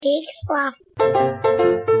Big fluff.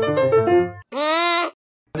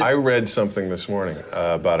 I read something this morning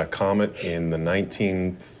about a comet in the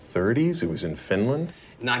 1930s. It was in Finland.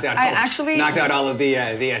 Knocked out all of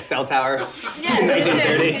the cell towers. Yes, it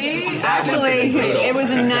did. Actually, it was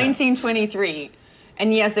in 1923.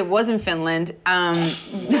 And yes, it was in Finland.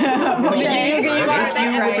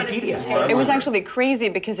 It was actually crazy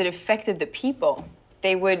because it affected the people.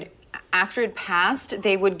 They would, after it passed,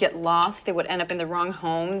 they would get lost. They would end up in the wrong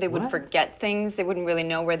home. They would forget things. They wouldn't really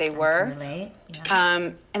know where they were.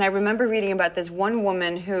 And I remember reading about this one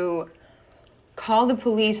woman who called the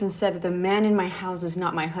police and said that the man in my house is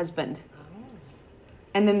not my husband.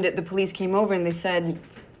 And then the police came over and they said,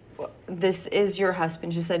 this is your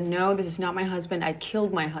husband. She said, no, this is not my husband. I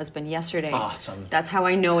killed my husband yesterday. Awesome. That's how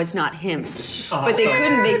I know it's not him. Awesome. But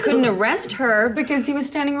they couldn't arrest her because he was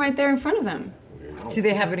standing right there in front of them. Do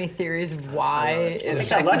they have any theories of why?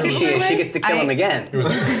 How lucky she is. She gets to kill him again.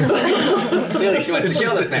 Clearly she wants to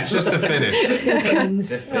kill this man. It's just the finish. Fins.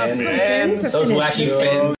 Those wacky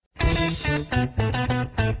fins.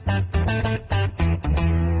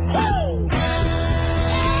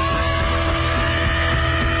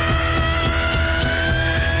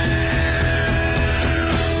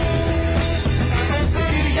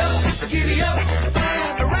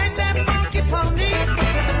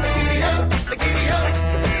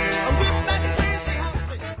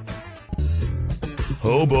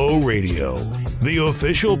 Hobo Radio, the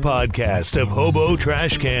official podcast of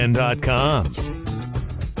HoboTrashCan.com.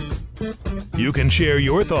 You can share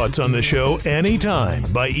your thoughts on the show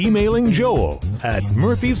anytime by emailing Joel at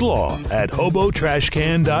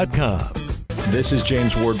murphyslaw@HoboTrashCan.com. This is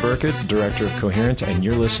James Ward Burkett, Director of Coherence, and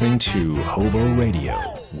you're listening to Hobo Radio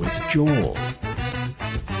with Joel.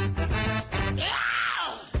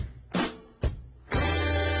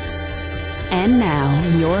 And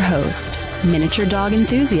now, your host, miniature dog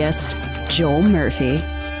enthusiast, Joel Murphy.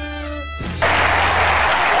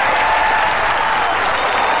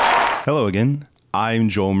 Hello again. I'm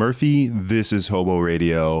Joel Murphy. This is Hobo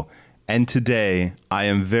Radio. And today, I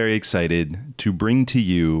am very excited to bring to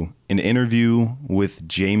you an interview with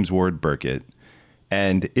James Ward Burkett.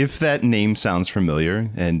 And if that name sounds familiar,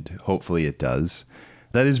 and hopefully it does,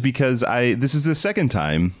 that is because this is the second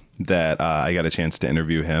time that I got a chance to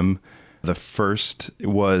interview him. The first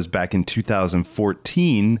was back in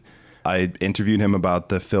 2014. I interviewed him about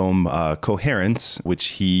the film Coherence, which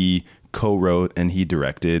he co-wrote and he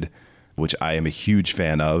directed, which I am a huge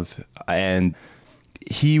fan of. And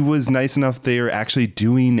he was nice enough. They are actually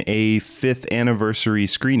doing a 5th anniversary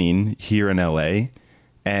screening here in LA.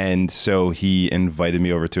 And so he invited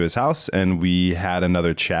me over to his house and we had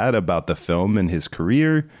another chat about the film and his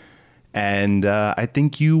career. And I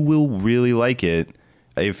think you will really like it.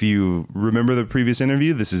 If you remember the previous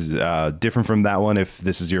interview, this is different from that one. If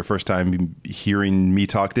this is your first time hearing me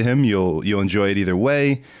talk to him, you'll enjoy it either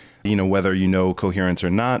way, whether you know Coherence or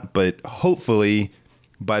not. But hopefully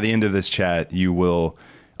by the end of this chat, you will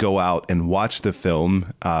go out and watch the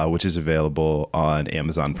film, which is available on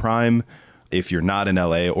Amazon Prime. If you're not in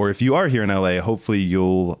LA, or if you are here in LA, hopefully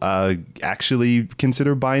you'll actually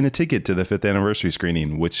consider buying a ticket to the 5th anniversary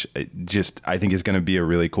screening, which I think is going to be a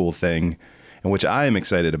really cool thing. And which I am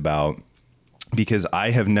excited about because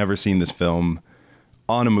I have never seen this film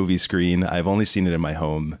on a movie screen. I've only seen it in my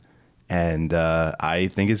home, and I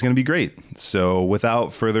think it's going to be great. So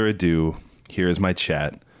without further ado, here is my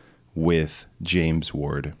chat with James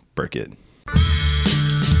Ward Burkett.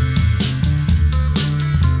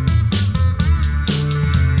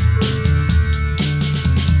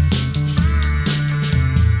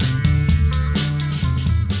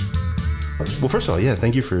 Well, first of all,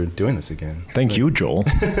 thank you for doing this again. Thank you, Joel.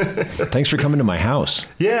 Thanks for coming to my house.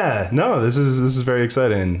 Yeah, no, this is very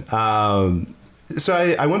exciting. So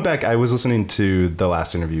I went back. I was listening to the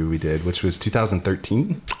last interview we did, which was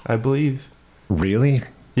 2013, I believe. Really?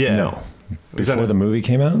 Yeah. No. Before the movie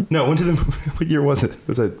came out? No. When did the movie? What year was it?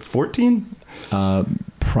 Was it 14?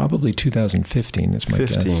 Probably 2015 is my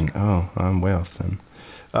guess. 15. Oh, I'm way off then.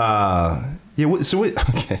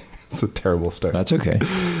 Okay. It's a terrible start. That's okay.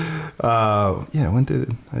 When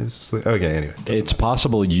did I was just like, okay, anyway. It's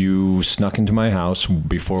possible you snuck into my house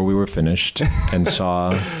before we were finished and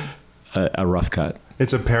saw a rough cut.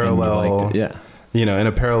 It's a parallel. Yeah. In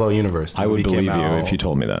a parallel universe. I would believe you if you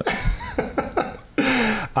told me that.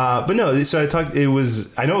 But no, so I know it was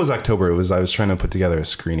October. I was trying to put together a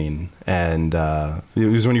screening, and it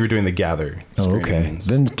was when you were doing the Gather screenings.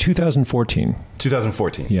 Then 2014.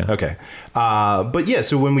 2014. Yeah. Okay. But yeah,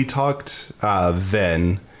 so when we talked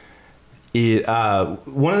then,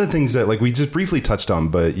 one of the things that like we just briefly touched on,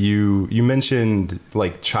 but you mentioned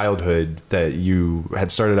like childhood, that you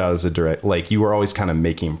had started out as a direct, like you were always kind of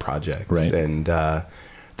making projects, right? And that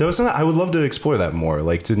was something I would love to explore that more,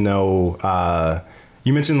 like to know.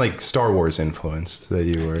 You mentioned like Star Wars influenced that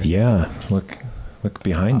you were. Yeah, look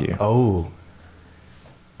behind you. Oh.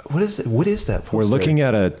 What is that poster? We're looking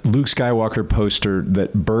at a Luke Skywalker poster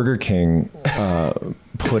that Burger King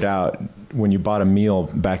put out when you bought a meal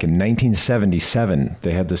back in 1977.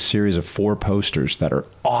 They had this series of 4 posters that are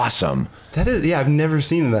awesome. That is, yeah, I've never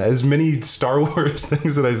seen that. As many Star Wars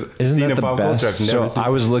things that I've seen in pop culture, I've never seen. I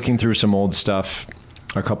was looking through some old stuff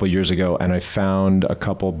a couple years ago, and I found a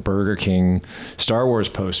couple Burger King Star Wars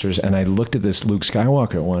posters, and I looked at this Luke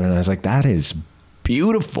Skywalker one, and I was like, that is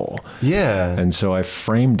beautiful. Yeah. And so I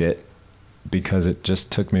framed it because it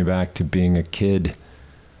just took me back to being a kid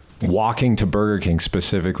walking to Burger King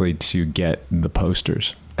specifically to get the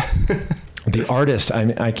posters. The artist,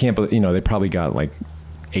 I can't believe, they probably got like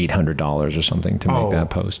 $800 or something to make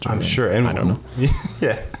that poster. I'm sure. And I don't know.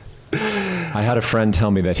 Yeah. I had a friend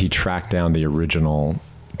tell me that he tracked down the original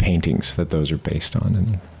paintings that those are based on,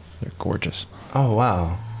 and they're gorgeous. Oh,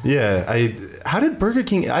 wow. Yeah. How did Burger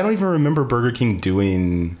King, I don't even remember Burger King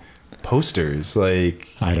doing posters. Like,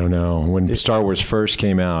 I don't know. When Star Wars first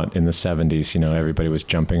came out in the 70s, everybody was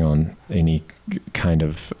jumping on any kind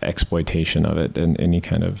of exploitation of it and any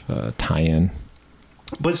kind of tie-in.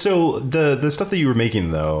 But so the stuff that you were making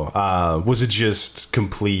though, was it just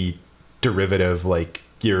complete derivative, like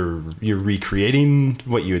you're recreating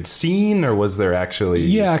what you had seen, or was there actually?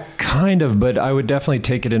 Yeah, kind of, but I would definitely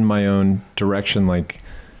take it in my own direction. Like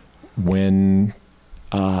when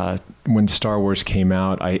Star Wars came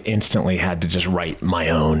out, I instantly had to just write my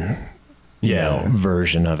own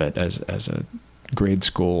version of it as a grade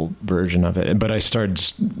school version of it. But I started,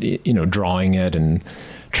 drawing it and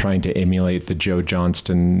trying to emulate the Joe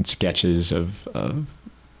Johnston sketches of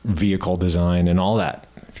vehicle design and all that,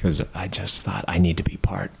 because I just thought I need to be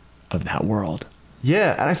part of that world.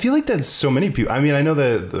 Yeah, and I feel like that's so many people. I mean, I know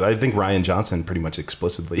that I think Rian Johnson pretty much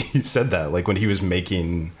explicitly said that, like when he was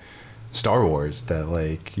making Star Wars, that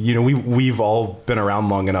like, we've all been around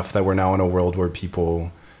long enough that we're now in a world where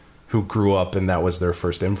people who grew up and that was their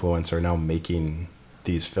first influence are now making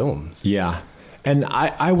these films. Yeah. And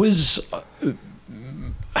I was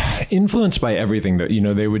influenced by everything that,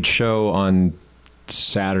 they would show on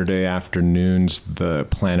Saturday afternoons, the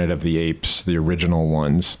Planet of the Apes, the original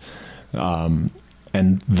ones.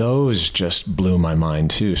 And those just blew my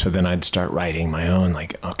mind too. So then I'd start writing my own,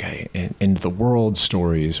 like, okay, into the world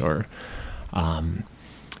stories, or,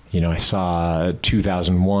 I saw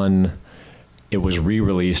 2001, it was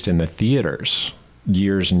re-released in the theaters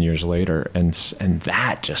years and years later. And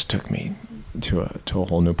that just took me to a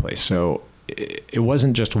whole new place. So it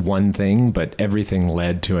wasn't just one thing, but everything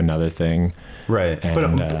led to another thing. Right.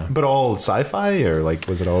 And, but all sci-fi, or like,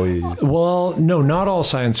 was it always? Well, no, not all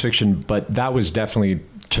science fiction, but that was definitely,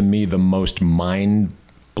 to me, the most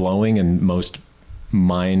mind-blowing and most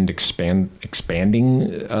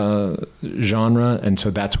mind-expanding genre. And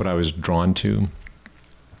so that's what I was drawn to.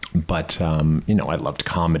 But, I loved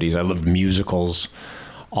comedies. I loved musicals.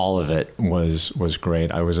 All of it was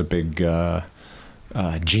great. I was a big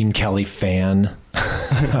Gene Kelly fan.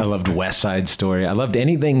 I loved West Side Story. I loved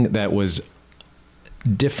anything that was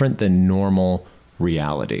different than normal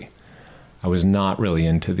reality. I was not really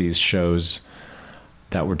into these shows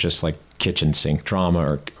that were just like kitchen sink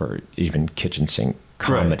drama or even kitchen sink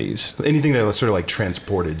comedies. Right. So anything that sort of like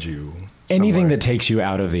transported you. Anything that takes you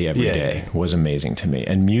out of the everyday was amazing to me.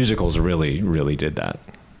 And musicals really, really did that.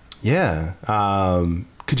 Yeah.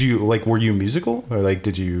 Could you, like, were you musical, or like,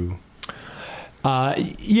 did you?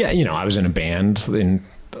 Yeah, I was in a band in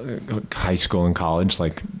high school and college,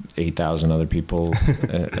 like 8,000 other people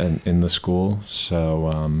in the school.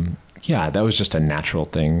 So, that was just a natural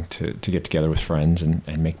thing to get together with friends and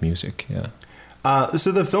make music. Yeah.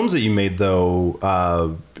 So the films that you made, though,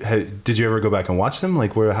 did you ever go back and watch them?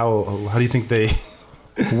 Like, how do you think they?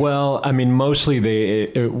 Well, I mean, mostly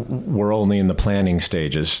they were only in the planning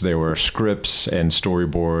stages. There were scripts and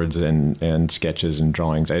storyboards and sketches and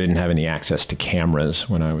drawings. I didn't have any access to cameras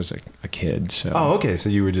when I was a kid. So. Oh, okay. So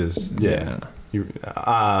you were just You,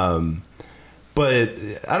 but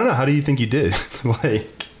I don't know. How do you think you did?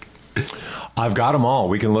 Like, I've got them all.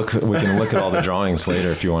 We can look at all the drawings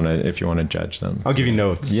later if you want to judge them. I'll give you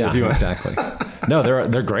notes. Yeah, if you want. Exactly. No,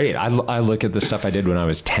 they're great. I look at the stuff I did when I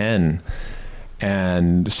was 10.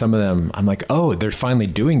 And some of them, I'm like, oh, they're finally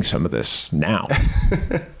doing some of this now.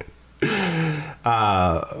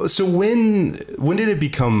 So when did it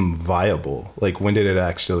become viable? Like, when did it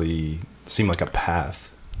actually seem like a path?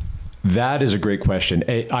 That is a great question.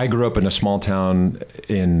 I grew up in a small town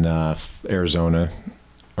in Arizona,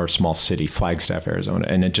 or small city, Flagstaff, Arizona,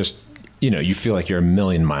 and it just, you feel like you're a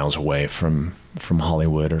million miles away from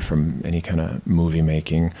Hollywood or from any kind of movie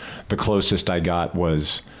making. The closest I got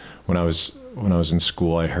was when I was in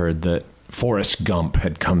school. I heard that Forrest Gump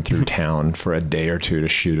had come through town for a day or two to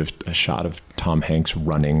shoot a shot of Tom Hanks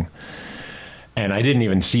running. And I didn't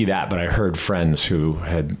even see that, but I heard friends who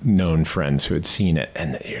had known friends who had seen it,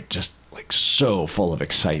 and you're just like so full of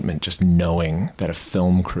excitement just knowing that a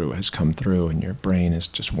film crew has come through, and your brain is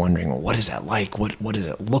just wondering, well, what is that like? What does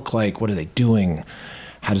it look like? What are they doing?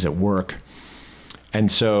 How does it work? And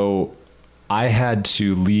so I had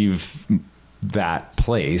to leave that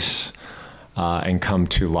place and come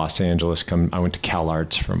to Los Angeles. I went to Cal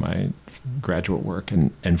Arts for my graduate work,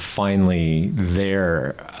 and finally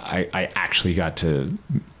there I actually got to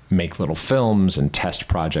make little films and test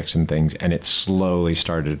projects and things, and it slowly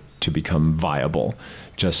started to become viable.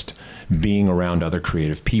 Just being around other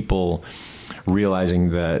creative people,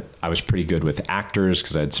 realizing that I was pretty good with actors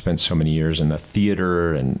because I'd spent so many years in the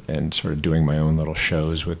theater and sort of doing my own little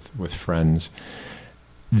shows with friends.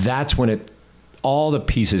 That's when all the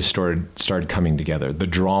pieces started coming together. The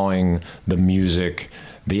drawing, the music,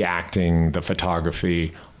 the acting, the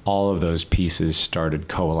photography, all of those pieces started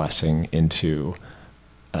coalescing into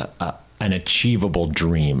an achievable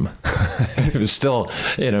dream. It was still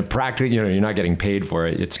practical, you're not getting paid for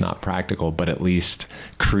it. It's not practical, but at least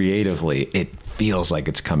creatively, it feels like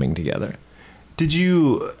it's coming together. Did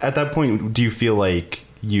you, at that point, do you feel like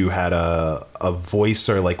you had a voice,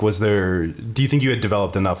 or like, do you think you had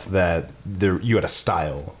developed enough that you had a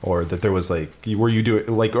style, or that there was were you doing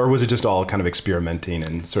or was it just all kind of experimenting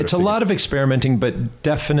and sort of? It's a lot of experimenting, but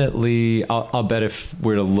definitely, I'll bet if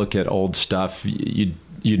we're to look at old stuff, you'd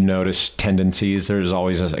notice tendencies. There's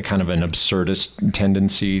always a kind of an absurdist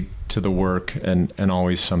tendency to the work, and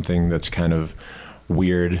always something that's kind of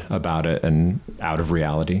weird about it and out of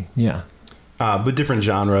reality. Yeah. But different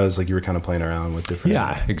genres, like you were kind of playing around with different.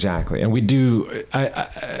 Yeah, exactly. And we do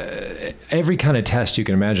every kind of test you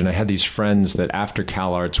can imagine. I had these friends that after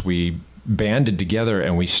Cal Arts, we banded together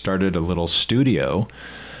and we started a little studio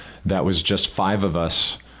that was just 5 of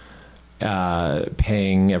us,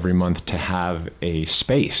 paying every month to have a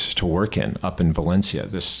space to work in up in Valencia,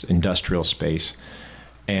 this industrial space.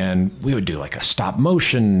 And we would do like a stop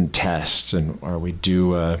motion test, or we'd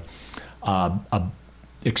do a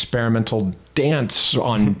experimental dance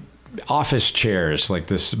on office chairs, like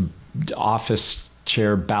this office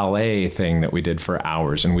chair ballet thing that we did for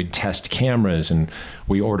hours. And we'd test cameras, and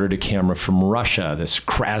we ordered a camera from Russia, this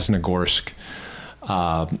Krasnogorsk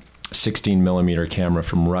 16 millimeter camera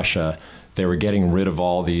from Russia. They were getting rid of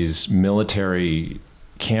all these military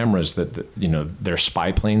cameras that their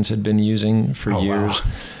spy planes had been using for years. Wow.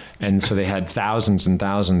 And so they had thousands and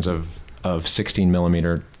thousands of 16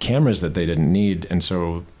 millimeter cameras that they didn't need. And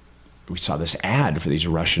so we saw this ad for these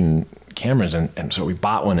Russian cameras, and so we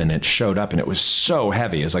bought one, and it showed up, and it was so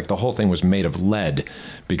heavy. It's like the whole thing was made of lead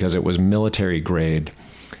because it was military grade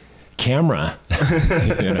camera,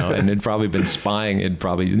 and it'd probably been spying. It'd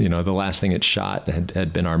probably, the last thing it shot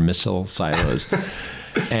had been our missile silos.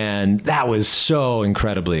 And that was so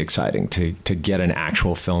incredibly exciting to get an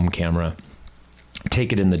actual film camera,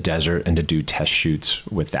 take it in the desert, and to do test shoots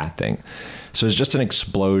with that thing. So it's just an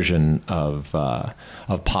explosion of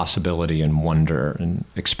possibility and wonder and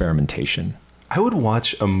experimentation. I would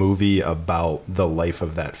watch a movie about the life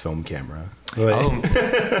of that film camera.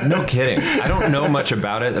 No kidding. I don't know much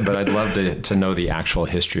about it, but I'd love to know the actual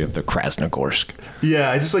history of the Krasnogorsk.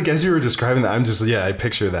 Yeah, I just as you were describing that, I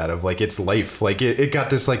picture that of its life. It got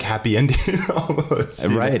this happy ending almost.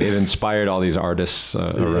 Right. It inspired all these artists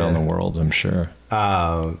around the world, I'm sure.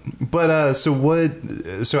 So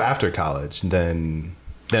after college, then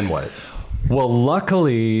what? Well,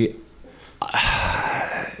 luckily,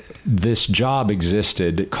 this job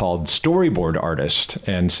existed called storyboard artist.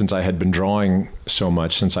 And since I had been drawing so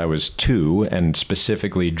much since I was 2, and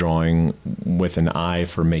specifically drawing with an eye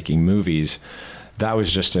for making movies, that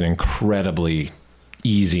was just an incredibly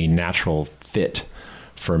easy, natural fit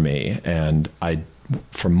for me. And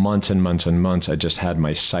for months and months and months, I just had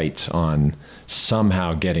my sights on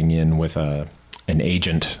somehow getting in with an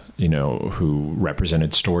agent, who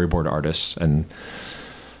represented storyboard artists. And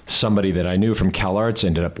somebody that I knew from Cal Arts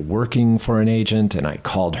ended up working for an agent, and I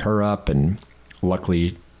called her up, and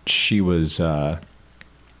luckily she was in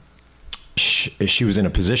a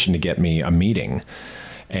position to get me a meeting,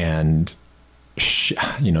 and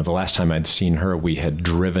the last time I'd seen her, we had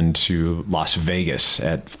driven to Las Vegas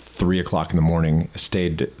at 3:00 in the morning,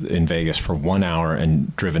 stayed in Vegas for 1 hour,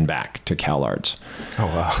 and driven back to CalArts. Oh,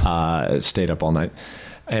 wow. Stayed up all night.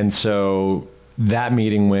 And so that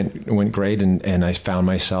meeting went great, and I found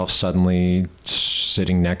myself suddenly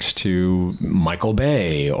sitting next to Michael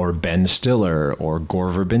Bay or Ben Stiller or Gore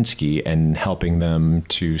Verbinski and helping them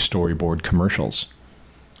to storyboard commercials.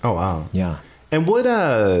 Oh, wow. Yeah. And what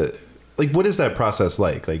is that process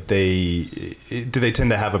like? Like, do they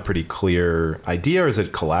tend to have a pretty clear idea, or is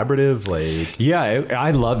it collaborative? Like, yeah,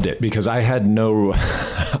 I loved it because I had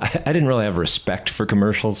I didn't really have respect for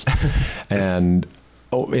commercials. And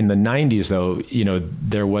in the 90s, though,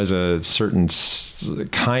 there was a certain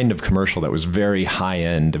kind of commercial that was very high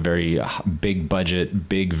end, very big budget,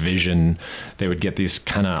 big vision. They would get these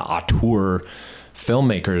kind of auteur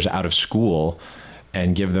filmmakers out of school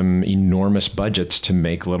and give them enormous budgets to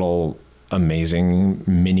make little amazing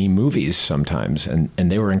mini movies sometimes, and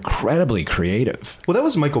they were incredibly creative. Well, that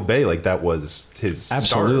was Michael Bay. Like, that was his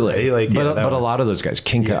absolutely star, right? Like, but a lot of those guys,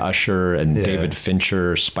 Kinka Usher and David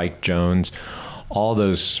Fincher, Spike Jonze, all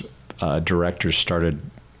those directors started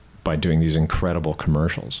by doing these incredible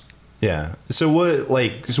commercials. Yeah. So what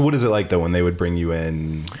is it like though when they would bring you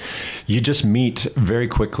in? You just meet very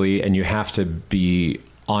quickly, and you have to be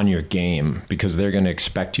on your game because they're going to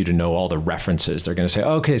expect you to know all the references. They're going to say,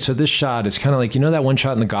 okay, so this shot is kind of like, that one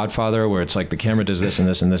shot in The Godfather where it's like the camera does this and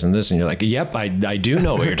this and this and this, and you're like, yep, I do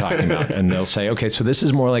know what you're talking about. And they'll say, okay, so this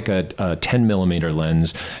is more like a 10 millimeter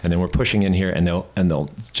lens, and then we're pushing in here, and they'll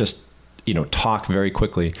just talk very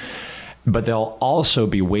quickly. But they'll also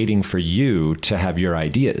be waiting for you to have your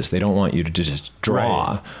ideas. They don't want you to just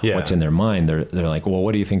draw what's in their mind. They're like, well,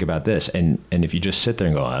 what do you think about this? And if you just sit there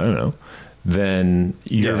and go, I don't know, then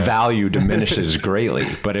your value diminishes greatly.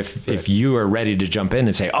 But if you are ready to jump in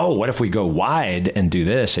and say, oh, what if we go wide and do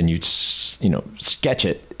this? And you sketch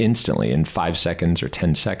it instantly in 5 seconds or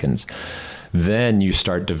 10 seconds, then you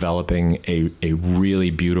start developing a really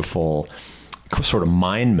beautiful sort of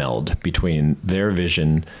mind meld between their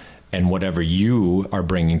vision and whatever you are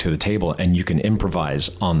bringing to the table, and you can improvise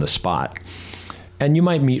on the spot. And you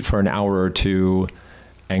might meet for an hour or two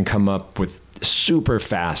and come up with super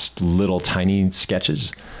fast little tiny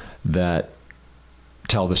sketches that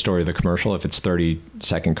tell the story of the commercial. If it's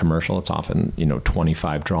 30-second commercial, it's often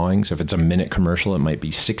 25 drawings. If it's a minute commercial, it might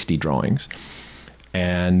be 60 drawings.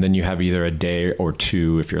 And then you have either a day or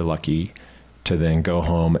two, if you're lucky, to then go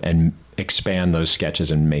home and expand those sketches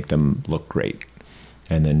and make them look great,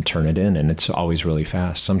 and then turn it in. And it's always really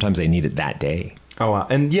fast. Sometimes they need it that day. Oh, wow.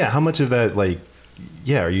 And how much of that,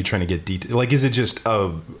 are you trying to get detail? Like, is it just,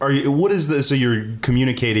 what is this? So you're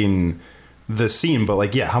communicating the scene,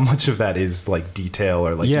 but how much of that is detail,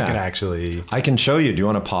 or you can actually... I can show you. Do you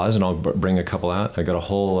want to pause and I'll bring a couple out? I got a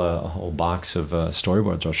whole box of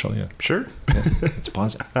storyboards I'll show you. Sure. Yeah, let's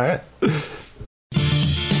pause it. All right.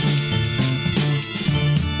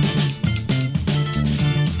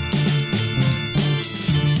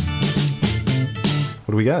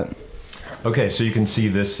 What do we got? Okay, so you can see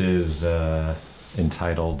this is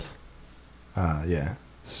entitled...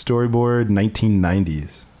 Storyboard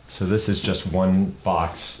 1990s. So this is just one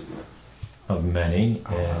box of many,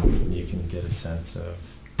 and you can get a sense of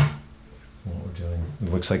what we're doing. It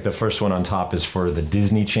looks like the first one on top is for the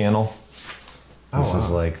Disney Channel. This is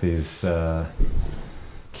like these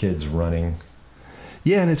kids running.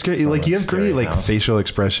 Yeah, and it's great. You have great facial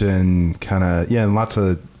expression, kind of, and lots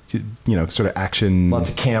of sort of action. Lots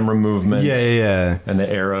of camera movement. Yeah. And the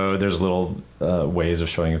arrow, there's little ways of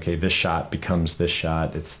showing, okay, this shot becomes this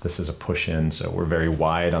shot. This is a push in. So we're very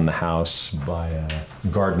wide on the house by a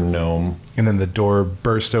garden gnome. And then the door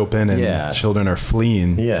bursts open and children are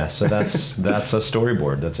fleeing. Yeah, so that's a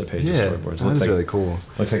storyboard. That's a page of storyboards. That's really cool.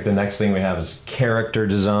 Looks like the next thing we have is character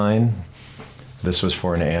design. This was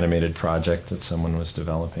for an animated project that someone was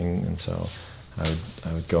developing, and so I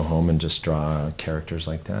would go home and just draw characters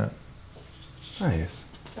like that. Nice.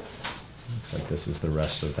 Looks like this is the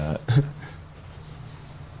rest of that.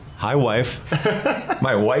 Hi, wife.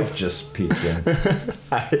 My wife just peeked in.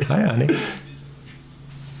 Hi, honey.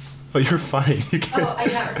 Oh, you're fine. You can... Oh, are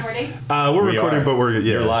you not recording? We're recording, but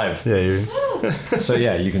you're live. Yeah, you're... So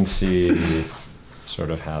you can see sort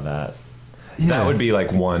of how that would be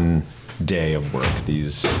like one day of work.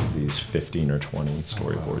 These 15 or 20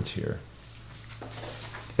 storyboards here.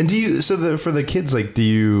 And for the kids, are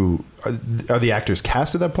the actors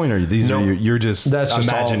cast at that point, or you're just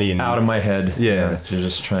imagining? All out of my head. Yeah. You're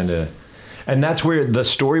just trying to, and that's where the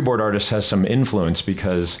storyboard artist has some influence,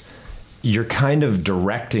 because you're kind of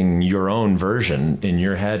directing your own version in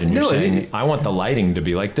your head, and you're saying, I want the lighting to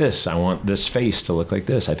be like this. I want this face to look like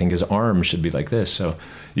this. I think his arm should be like this. So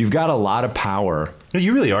you've got a lot of power. No,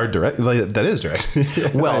 you really are direct. Like, that is direct.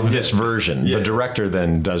 Well, this version. The director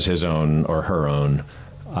then does his own or her own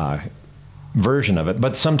version of it.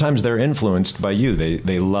 But sometimes they're influenced by you.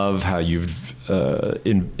 They love how you've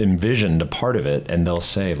envisioned a part of it, and they'll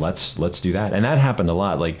say, let's do that. And that happened a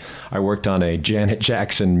lot. Like, I worked on a Janet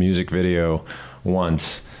Jackson music video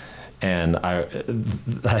once, and I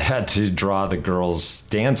had to draw the girls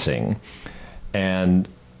dancing, and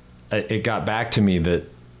it got back to me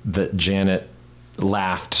that Janet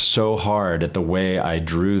laughed so hard at the way I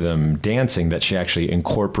drew them dancing that she actually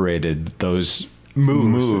incorporated those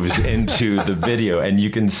moves into the video. And you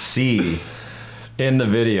can see in the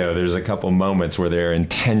video, there's a couple moments where they're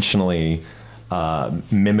intentionally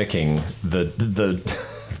mimicking the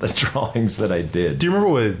drawings that I did. Do you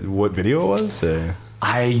remember what video it was?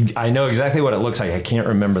 I know exactly what it looks like. I can't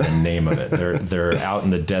remember the name of it. They're out in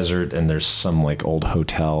the desert, and there's some like old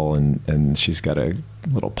hotel, and she's got a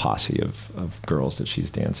little posse of girls that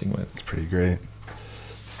she's dancing with. It's pretty great.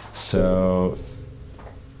 So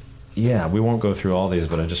yeah, we won't go through all these,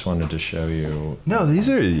 but I just wanted to show you. No, these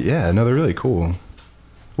are, no, they're really cool.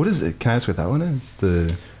 What is it? Can I ask what that one is?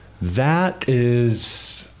 That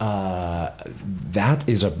is a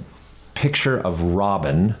picture of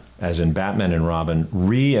Robin, as in Batman and Robin,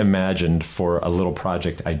 reimagined for a little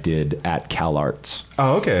project I did at CalArts.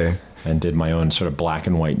 Oh, okay. And did my own sort of black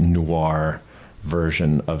and white noir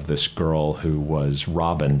version of this girl who was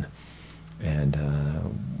Robin, and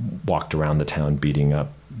walked around the town beating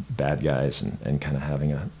up bad guys and kind of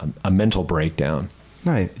having a mental breakdown.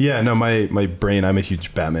 Nice. Yeah, no, my brain, I'm a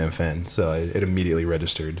huge Batman fan, so it immediately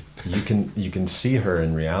registered. You can see her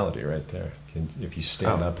in reality right there. If you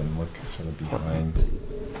stand up and look sort of behind.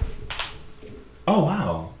 Oh,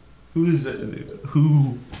 wow. Who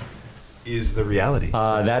is the reality?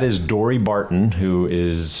 That is Dory Barton, who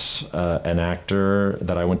is an actor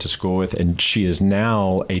that I went to school with, and she is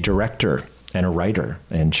now a director and a writer,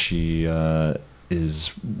 and she is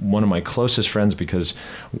one of my closest friends because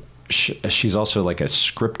she's also like a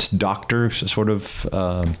script doctor sort of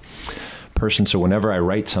person. So whenever I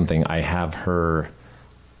write something, I have her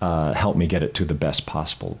help me get it to the best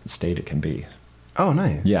possible state it can be. Oh,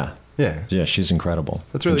 nice. Yeah. Yeah. Yeah, she's incredible.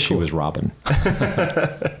 That's really cool. She was Robin.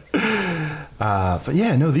 But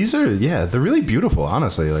yeah, no, these are, they're really beautiful,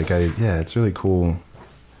 honestly. Like, it's really cool.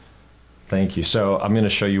 Thank you. So I'm going to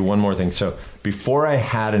show you one more thing. So before I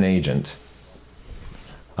had an agent,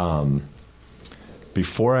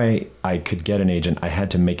 before I could get an agent, I had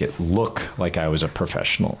to make it look like I was a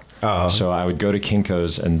professional. So I would go to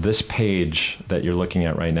Kinko's, and this page that you're looking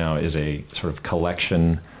at right now is a sort of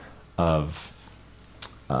collection of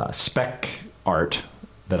spec art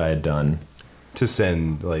that I had done to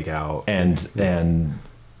send like out, and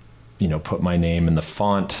put my name in the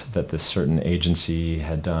font that this certain agency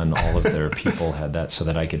had done. All of their people had that, so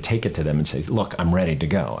that I could take it to them and say, "Look, I'm ready to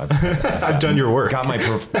go. I've done your work. Got my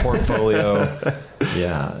portfolio,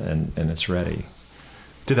 and it's ready."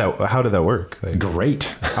 How did that work? Like, great.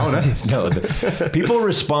 Oh, nice. No, people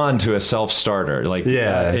respond to a self-starter. Like,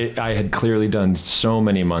 I had clearly done so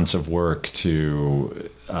many months of work to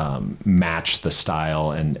match the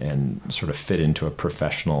style and sort of fit into a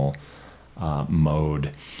professional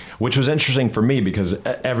mode, which was interesting for me because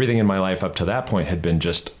everything in my life up to that point had been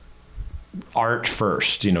just art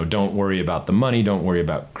first. Don't worry about the money. Don't worry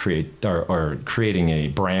about creating a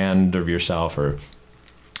brand of yourself, or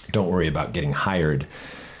don't worry about getting hired.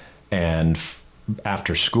 And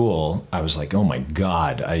after school, I was like, oh my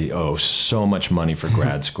God, I owe so much money for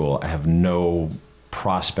grad school. I have no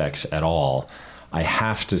prospects at all. I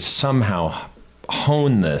have to somehow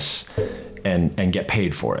hone this and get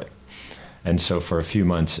paid for it. And so for a few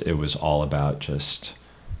months, it was all about just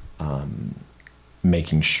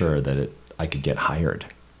making sure that I could get hired.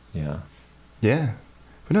 Yeah. Yeah.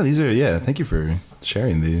 But no, these are, thank you for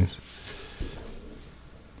sharing these.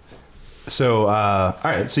 So, all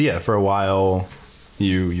right. So for a while,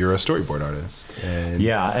 you're a storyboard artist.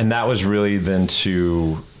 And that was really then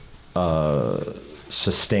to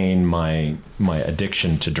sustain my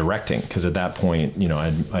addiction to directing. Because at that point,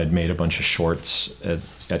 I'd made a bunch of shorts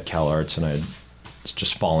at CalArts, and I'd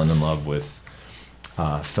just fallen in love with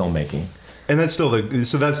filmmaking. And that's still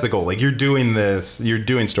that's the goal. Like, you're doing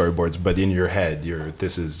storyboards, but in your head,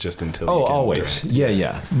 this is just until you can always. direct.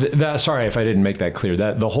 Yeah. Sorry if I didn't make that clear.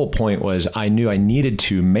 That the whole point was I knew I needed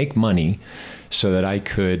to make money so that I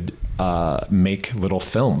could make little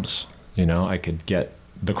films. I could get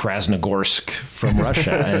the Krasnogorsk from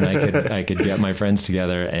Russia, and I could get my friends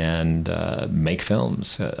together and make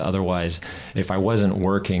films. Otherwise, if I wasn't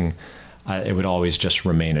working, it would always just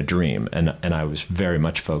remain a dream. And I was very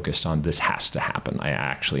much focused on this has to happen. I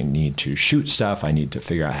actually need to shoot stuff. I need to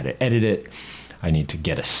figure out how to edit it. I need to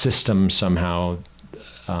get a system somehow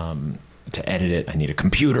to edit it. I need a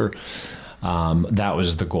computer. That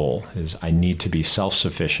was the goal, is I need to be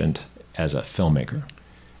self-sufficient as a filmmaker.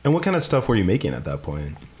 And what kind of stuff were you making at that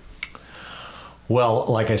point? Well,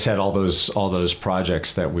 like I said, all those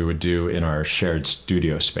projects that we would do in our shared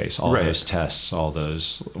studio space, all Right. those tests, all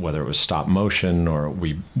those, whether it was stop motion or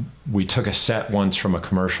we took a set once from a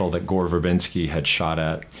commercial that Gore Verbinski had shot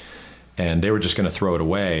at, and they were just going to throw it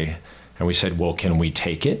away. And we said, well, can we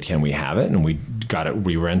take it? Can we have it? And we got it.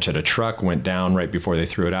 We rented a truck, went down right before they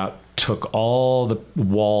threw it out, took all the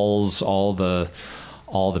walls, all the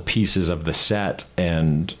pieces of the set,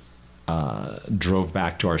 and drove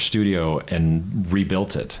back to our studio and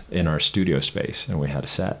rebuilt it in our studio space. And we had a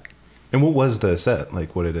set. And what was the set?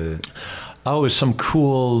 Like, what did it... Oh, it was some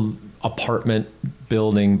cool apartment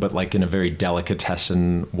building, but like in a very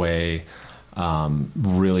delicatessen way.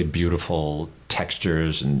 Really beautiful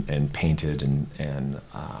textures and painted and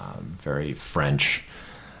very French.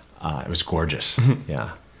 It was gorgeous.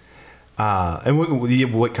 Yeah. And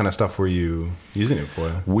what kind of stuff were you using it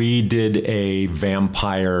for? We did a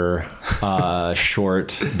vampire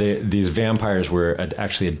short. These vampires were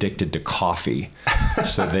actually addicted to coffee,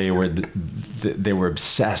 so they were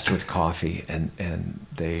obsessed with coffee, and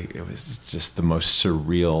it was just the most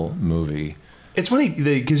surreal movie. It's funny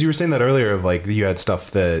because you were saying that earlier of like you had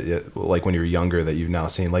stuff that like when you were younger that you've now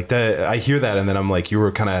seen like that. I hear that and then I'm like, you were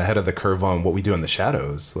kind of ahead of the curve on What We Do in the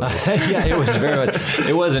Shadows. Like. Yeah, it was very much.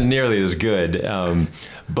 It wasn't nearly as good,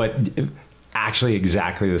 but actually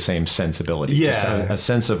exactly the same sensibility. Yeah, just a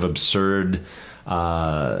sense of absurd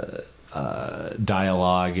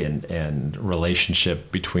dialogue and relationship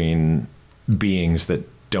between beings that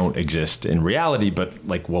don't exist in reality. But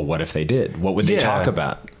like, well, what if they did? What would they talk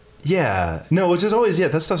about? Yeah, no, which is always,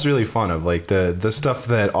 that stuff's really fun of like the stuff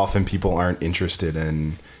that often people aren't interested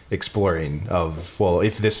in exploring of, well,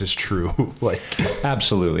 if this is true, like.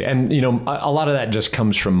 Absolutely. And, a lot of that just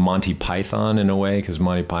comes from Monty Python in a way, because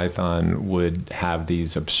Monty Python would have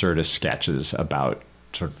these absurdist sketches about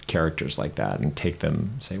sort of characters like that and take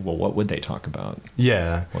them, say, well, what would they talk about?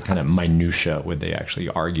 Yeah. What kind of minutia would they actually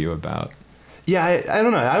argue about? Yeah, I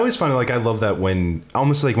don't know. I always find like I love that when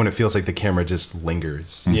almost like when it feels like the camera just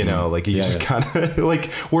lingers, like you just kind of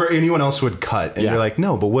like where anyone else would cut and you're like,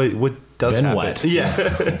 no, but what does then happen? What?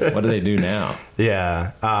 Yeah. What do they do now?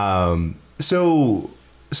 Yeah. So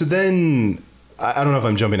then I don't know if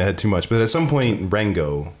I'm jumping ahead too much, but at some point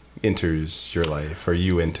Rango enters your life or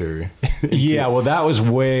you enter. Yeah, well, that was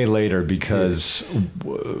way later because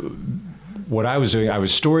what I was doing, I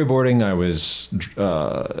was storyboarding, I was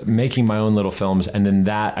making my own little films, and then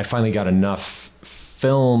I finally got enough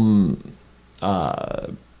film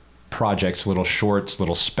projects, little shorts,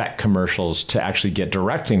 little spec commercials to actually get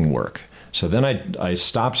directing work. So then I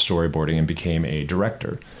stopped storyboarding and became a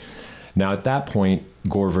director. Now at that point,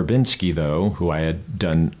 Gore Verbinski, though, who I had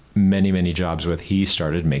done many, many jobs with, he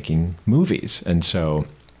started making movies. And so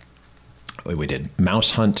we did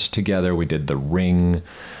Mouse Hunt together, we did The Ring,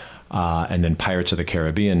 and then Pirates of the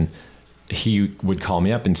Caribbean. He would call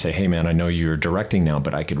me up and say, hey man, I know you're directing now,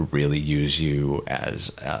 but I could really use you as,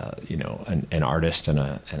 an artist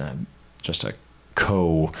and just a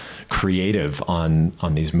co-creative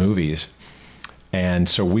on these movies. And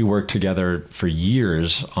so we worked together for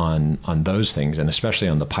years on those things, and especially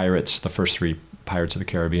on the first three Pirates of the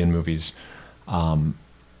Caribbean movies,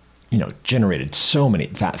 generated so many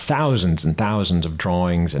thousands and thousands of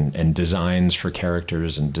drawings and designs for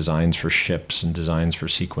characters and designs for ships and designs for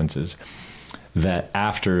sequences that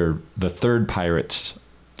after the third Pirates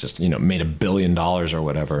just, made $1 billion or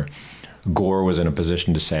whatever, Gore was in a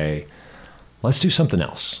position to say, let's do something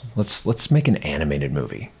else. Let's make an animated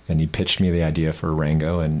movie. And he pitched me the idea for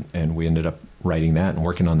Rango, and we ended up writing that and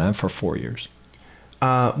working on that for 4 years.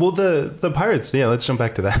 Well, the Pirates, let's jump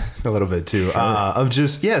back to that a little bit too.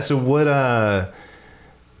 Sure. So what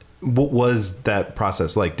was that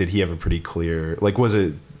process like? Did he have a pretty clear, like, was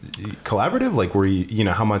it collaborative? Like, were you,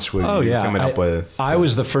 how much were you coming up with? I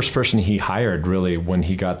was the first person he hired really when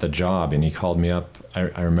he got the job, and he called me up.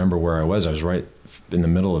 I remember where I was right in the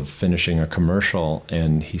middle of finishing a commercial,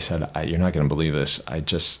 and he said, you're not going to believe this. I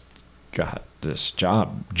just got this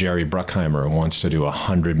job. Jerry Bruckheimer wants to do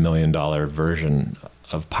 $100 million version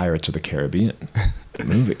of Pirates of the Caribbean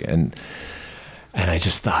movie. And I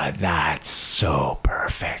just thought, that's so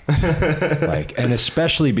perfect. And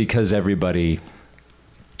especially because everybody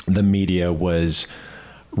the media was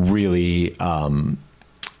really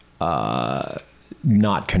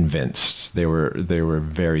not convinced. They were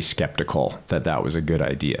very skeptical that was a good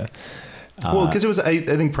idea. Well, because it was, I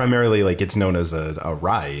think primarily like it's known as a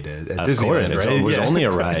ride at Disneyland, right? It was only a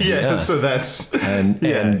ride. Yeah, so that's...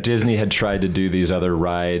 And Disney had tried to do these other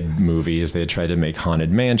ride movies. They had tried to make Haunted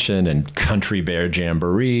Mansion and Country Bear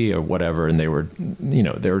Jamboree or whatever, and they were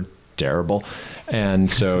terrible. And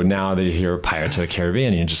so now they hear Pirates of the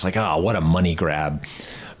Caribbean, and you're just like, oh, what a money grab.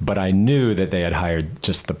 But I knew that they had hired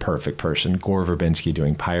just the perfect person. Gore Verbinski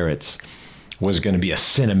doing Pirates was going to be a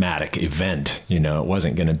cinematic event. It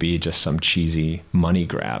wasn't going to be just some cheesy money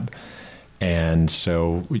grab. And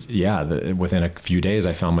so, within a few days,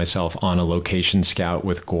 I found myself on a location scout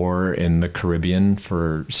with Gore in the Caribbean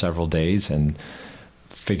for several days and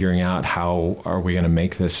figuring out how are we going to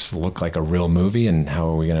make this look like a real movie, and how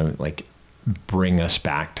are we going to bring us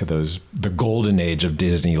back to the golden age of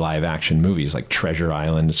Disney live action movies like Treasure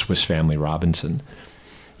Island, Swiss Family Robinson.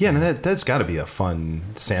 Yeah, and that's got to be a fun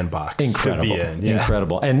sandbox to be in. Yeah.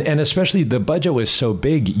 Incredible. And especially the budget was so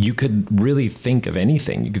big, you could really think of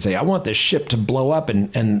anything. You could say, I want this ship to blow up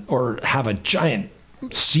or have a giant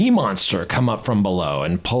sea monster come up from below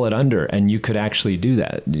and pull it under. And you could actually do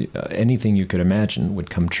that. Anything you could imagine would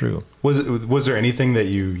come true. Was there anything that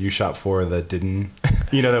you shot for that didn't,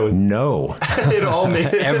 that was... No. It all made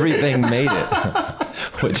it. Everything made it.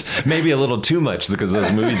 Which maybe a little too much, because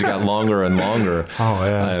those movies got longer and longer. Oh,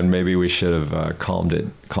 yeah. And maybe we should have calmed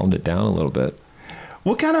it down a little bit.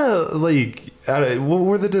 What kind of, what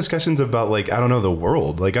were the discussions about, the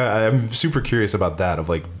world? I'm super curious about that,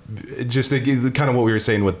 of, just kind of what we were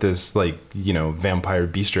saying with this, vampire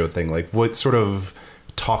bistro thing. What sort of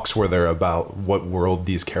talks were there about what world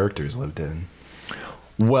these characters lived in?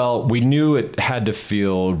 Well, we knew it had to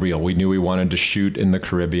feel real. We knew we wanted to shoot in the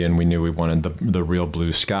Caribbean. We knew we wanted the real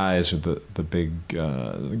blue skies with the big,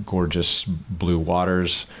 gorgeous blue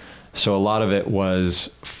waters. So a lot of it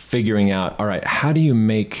was figuring out, all right, how do you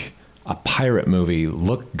make a pirate movie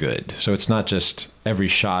look good? So it's not just every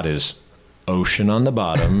shot is ocean on the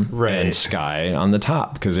bottom right. and sky on the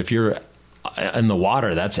top. Because if you're in the water,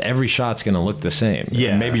 every shot's going to look the same.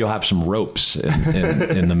 Yeah. And maybe you'll have some ropes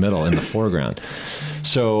in the middle, in the foreground.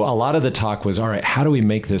 So a lot of the talk was, all right, how do we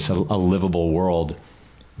make this a livable world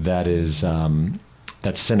that is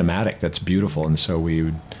that's cinematic, that's beautiful? And so we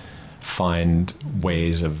would find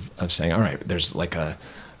ways of saying, all right, there's a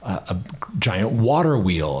giant water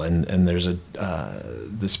wheel, and there's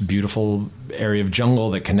this beautiful area of jungle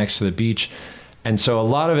that connects to the beach. And so a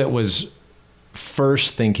lot of it was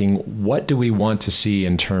first thinking, what do we want to see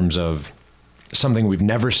in terms of something we've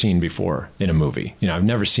never seen before in a movie? I've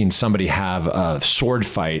never seen somebody have a sword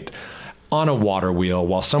fight on a water wheel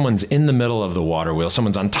while someone's in the middle of the water wheel,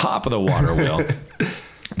 someone's on top of the water wheel,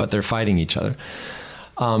 but they're fighting each other.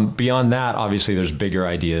 Beyond that, obviously, there's bigger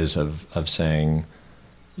ideas of saying,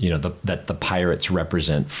 that the pirates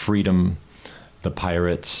represent freedom. The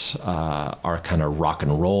pirates are kind of rock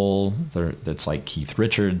and roll. That's like Keith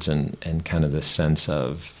Richards and kind of this sense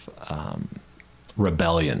of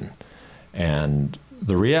rebellion. And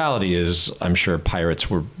the reality is, I'm sure pirates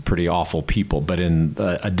were pretty awful people, but in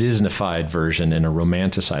a Disneyfied version, in a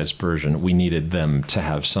romanticized version, we needed them to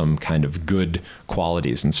have some kind of good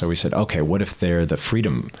qualities. And so we said, okay, what if they're the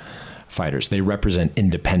freedom fighters? They represent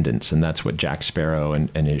independence, and that's what Jack Sparrow and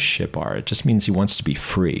his ship are. It just means he wants to be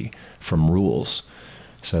free from rules.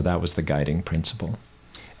 So that was the guiding principle.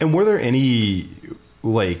 And were there any,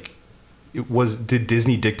 did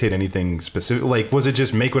Disney dictate anything specific? Was it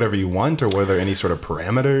just make whatever you want, or were there any sort of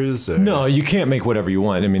parameters? Or? No, you can't make whatever you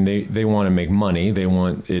want. I mean, they want to make money. They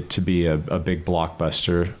want it to be a big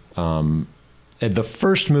blockbuster. The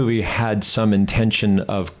first movie had some intention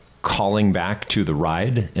of calling back to the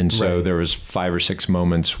ride. And so right. There was 5 or 6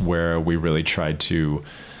 moments where we really tried to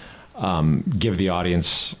give the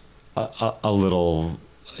audience a little,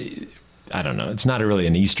 I don't know, it's not really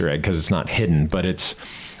an Easter egg because it's not hidden, but it's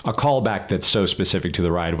a callback that's so specific to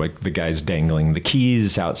the ride, like the guy's dangling the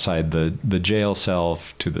keys outside the jail cell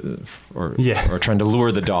or trying to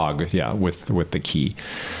lure the dog, with the key.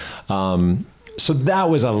 So that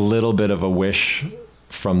was a little bit of a wish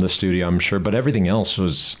from the studio, I'm sure, but everything else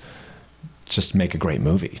was just make a great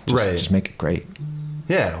movie. Just make it great.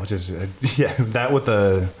 Yeah, which is that with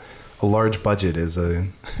a large budget is a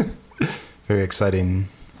very exciting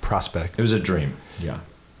prospect. It was a dream. Yeah.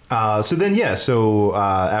 So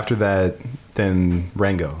after that, then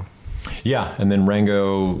Rango. Yeah, and then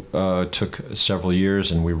Rango took several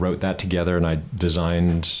years, and we wrote that together, and I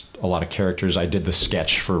designed a lot of characters. I did the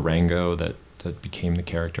sketch for Rango that became the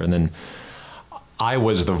character, and then I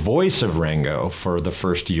was the voice of Rango for the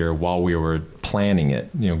first year while we were planning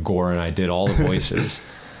it. Gore and I did all the voices.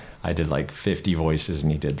 I did like 50 voices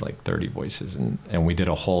and he did like 30 voices. And we did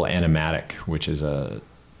a whole animatic, which is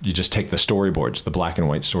you just take the storyboards, the black and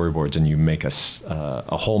white storyboards, and you make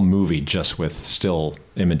a whole movie just with still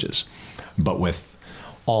images, but with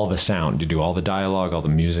all the sound. You do all the dialogue, all the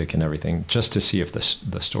music and everything, just to see if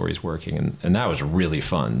the story's working. And that was really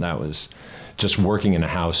fun. That was just working in a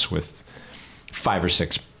house with 5 or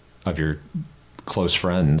 6 of your close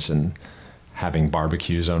friends and having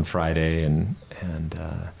barbecues on Friday and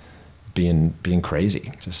being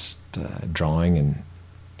crazy, just drawing and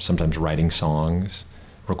sometimes writing songs,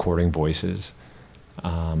 recording voices.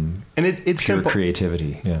 And it's pure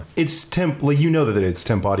creativity. Yeah, it's temp, like, that it's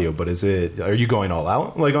temp audio, but are you going all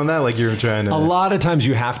out like on that? Like you're trying to. A lot of times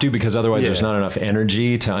you have to, because otherwise there's not enough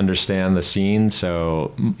energy to understand the scene.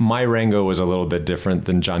 So my Rango was a little bit different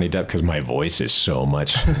than Johnny Depp because my voice is so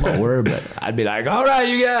much lower. But I'd be like, all right,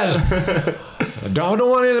 you guys, don't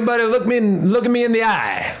want anybody look at me in the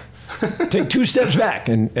eye. Take 2 steps back,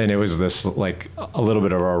 and it was this like a little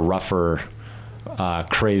bit of a rougher,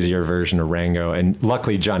 crazier version of Rango. And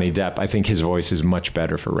luckily Johnny Depp, I think his voice is much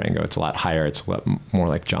better for Rango. It's a lot higher. It's a lot more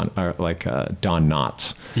like Don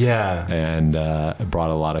Knotts. Yeah. And it brought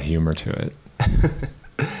a lot of humor to it.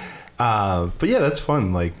 But yeah, that's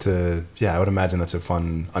fun. I would imagine that's a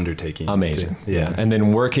fun undertaking. Amazing. Yeah. And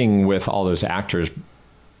then working with all those actors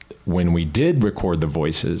when we did record the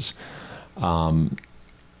voices,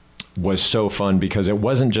 was so fun because it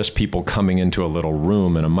wasn't just people coming into a little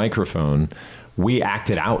room and a microphone. We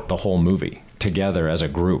acted out the whole movie together as a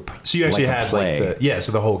group. So you actually like had play.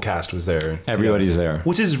 So the whole cast was there. Everybody's together. there.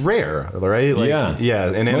 Which is rare, right?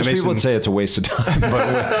 Yeah. And most people would say it's a waste of time,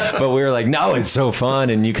 but we were like, no, it's so fun.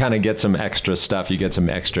 And you kind of get some extra stuff. You get some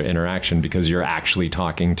extra interaction because you're actually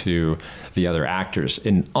talking to the other actors.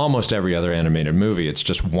 In almost every other animated movie, it's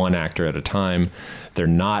just one actor at a time. They're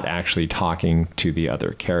not actually talking to the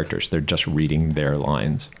other characters. They're just reading their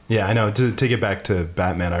lines. Yeah, I know. To take it back to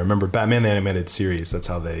Batman, I remember Batman the Animated Series. That's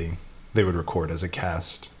how they would record as a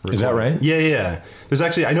cast. Is that right? Yeah. There's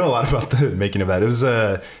actually, I know a lot about the making of that. It was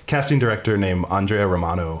a casting director named Andrea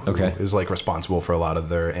Romano who is like responsible for a lot of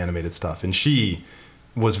their animated stuff. And she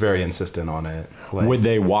was very insistent on it. Would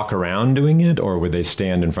they walk around doing it, or would they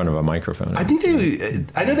stand in front of a microphone? I think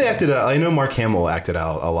I know Mark Hamill acted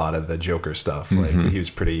out a lot of the Joker stuff. Mm-hmm. He was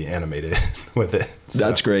pretty animated with it. So.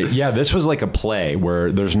 That's great. Yeah, this was like a play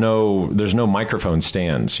where there's no microphone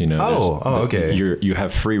stands. Okay. You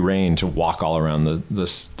have free reign to walk all around the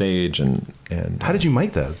stage and. How did you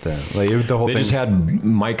mic that then? The whole thing. They just had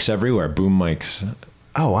mics everywhere, boom mics.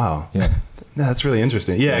 Oh wow. Yeah. No, that's really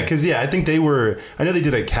interesting. Yeah, because I think I know they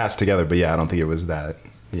did a cast together, but I don't think it was that,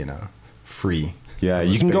 free. Yeah,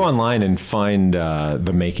 you can go online and find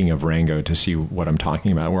the making of Rango to see what I'm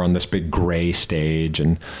talking about. We're on this big gray stage,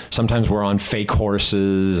 and sometimes we're on fake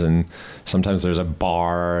horses, and sometimes there's a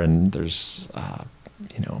bar, and there's,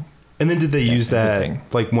 And then did they use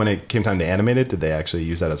that, when it came time to animate it, did they actually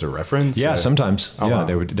use that as a reference? Yeah, sometimes. Oh, wow.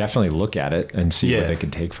 They would definitely look at it and see what they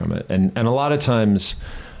could take from it. And a lot of times...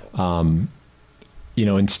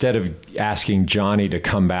 instead of asking Johnny to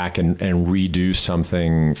come back and redo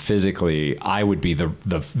something physically, I would be the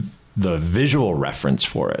visual reference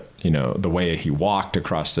for it. The way he walked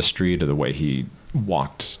across the street, or the way he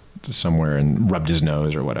walked somewhere and rubbed his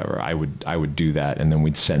nose or whatever. I would do that, and then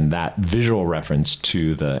we'd send that visual reference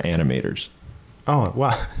to the animators. Oh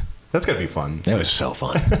wow. That's gotta be fun. It was so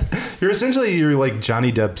fun. You're like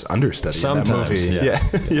Johnny Depp's understudy sometimes, in that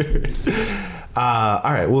movie. Yeah.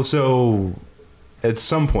 All right. Well, so at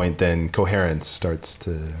some point, then Coherence starts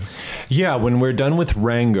to. Yeah, when we're done with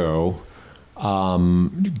Rango,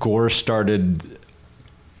 Gore started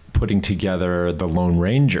putting together the Lone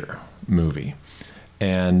Ranger movie,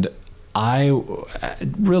 and I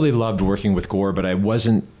really loved working with Gore, but I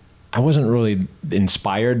wasn't really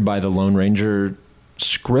inspired by the Lone Ranger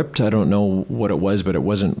script. I don't know what it was, but it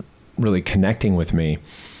wasn't really connecting with me,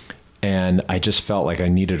 and I just felt like I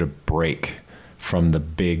needed a break from the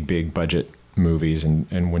big budget movies,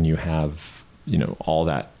 and when you have all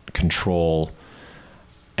that control,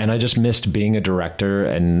 and I just missed being a director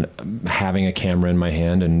and having a camera in my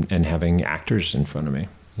hand and having actors in front of me.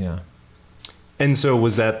 Yeah. And so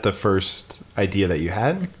was that the first idea that you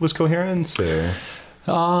had, was Coherence, or?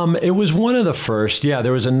 It was one of the first. Yeah,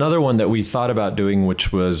 there was another one that we thought about doing,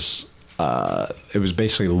 which was it was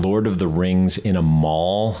basically Lord of the Rings in a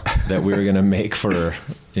mall that we were going to make for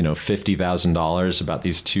 $50,000, about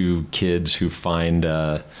these 2 kids who find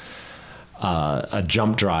a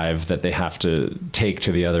jump drive that they have to take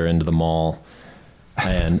to the other end of the mall.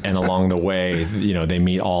 And along the way, you know, they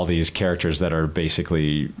meet all these characters that are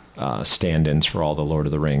basically stand-ins for all the Lord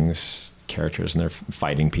of the Rings characters, and they're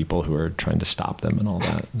fighting people who are trying to stop them and all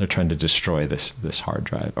that. They're trying to destroy this hard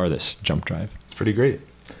drive, or this jump drive. It's pretty great.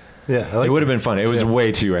 Yeah, I like it would have been fun. It was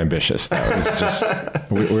way too ambitious, though. It was just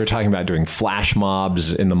we were talking about doing flash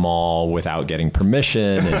mobs in the mall without getting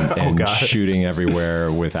permission, and shooting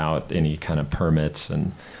everywhere without any kind of permits.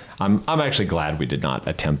 And I'm actually glad we did not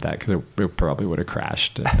attempt that, because it probably would have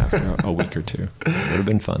crashed after a week or two. It would have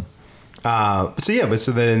been fun.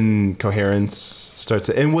 So then Coherence starts,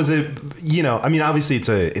 and was it, you know, I mean, obviously it's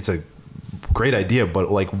a great idea,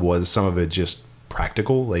 but like, was some of it just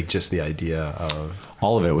practical, like just the idea of...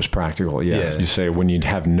 All of it was practical. Yeah. You say, when you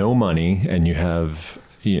have no money and you have,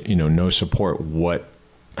 you know, no support,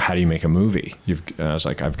 how do you make a movie? I was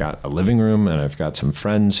like, I've got a living room, and I've got some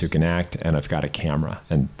friends who can act, and I've got a camera,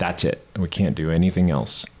 and that's it. We can't do anything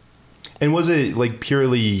else. And was it like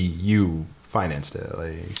purely you financed it?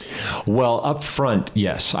 Like, well, up front,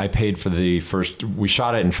 yes, I paid for the first. We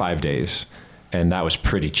shot it in 5 days, and that was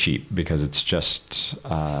pretty cheap, because it's just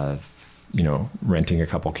you know, renting a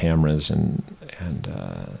couple cameras and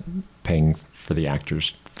paying for the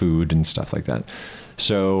actors' food and stuff like that.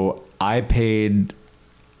 So I paid,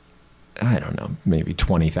 I don't know, maybe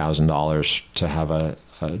 $20,000 to have a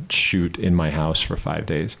shoot in my house for 5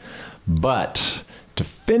 days. But to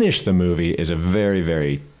finish the movie is a very,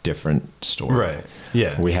 very different story. Right.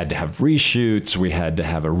 Yeah. We had to have reshoots. We had to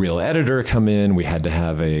have a real editor come in. We had to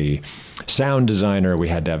have a sound designer. We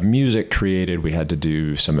had to have music created. We had to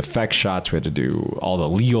do some effect shots. We had to do all the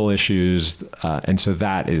legal issues. And so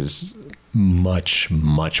that is much,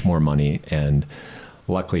 much more money. And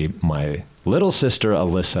luckily, my little sister,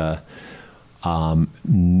 Alyssa,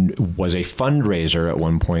 was a fundraiser at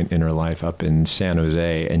one point in her life up in San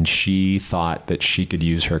Jose, and she thought that she could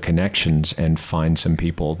use her connections and find some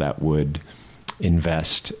people that would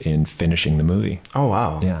invest in finishing the movie. Oh,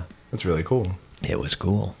 wow. Yeah. That's really cool. It was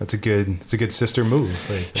cool. It's a good sister move.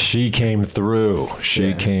 Like, she came through.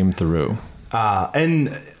 Came through.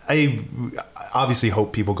 And I obviously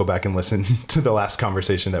hope people go back and listen to the last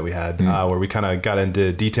conversation that we had, where we kind of got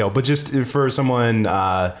into detail. But just for someone,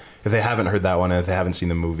 if they haven't heard that one, if they haven't seen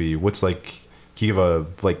the movie, what's like, can you give a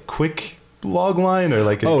like quick log line, or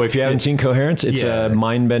like if you haven't seen Coherence, it's a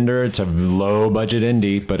mind bender. It's a low budget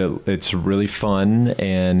indie, but it's really fun,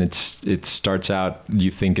 and it starts out, you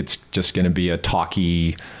think it's just going to be a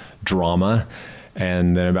talky drama,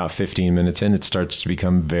 and then about 15 minutes in, it starts to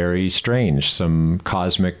become very strange. Some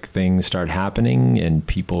cosmic things start happening, and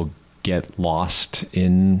people get lost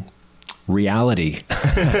in reality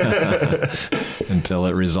until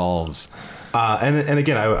it resolves. And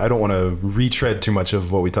again, I don't want to retread too much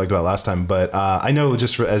of what we talked about last time, but I know,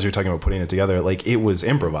 just as you're talking about putting it together, like, it was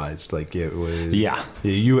improvised. Like, it was... Yeah.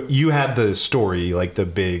 You had the story, like the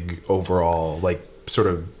big overall, like, sort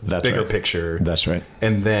of bigger picture. That's right.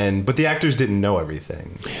 And then, but the actors didn't know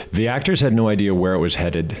everything. The actors had no idea where it was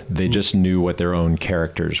headed. They just knew what their own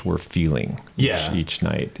characters were feeling each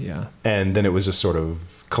night. Yeah. And then it was just sort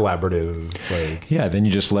of collaborative, like... Yeah, then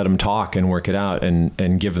you just let them talk and work it out,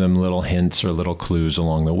 and give them little hints or little clues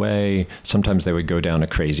along the way. Sometimes they would go down a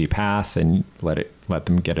crazy path, and let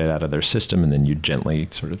them get it out of their system, and then you gently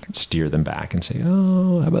sort of steer them back and say,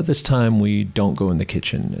 oh, how about this time we don't go in the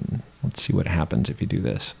kitchen, and let's see what happens if you do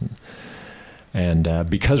this. And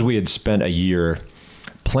because we had spent a year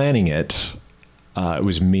planning it, it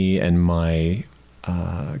was me and my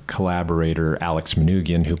collaborator, Alex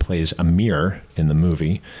Manoogian, who plays Amir in the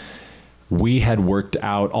movie. We had worked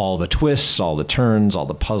out all the twists, all the turns, all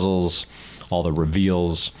the puzzles, all the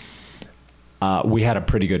reveals. We had a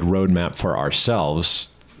pretty good roadmap for ourselves,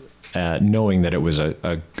 knowing that it was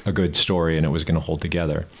a good story and it was going to hold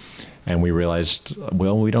together. And we realized,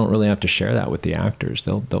 well, we don't really have to share that with the actors.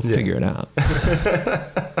 They'll figure it out.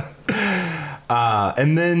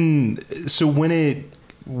 And then, so when it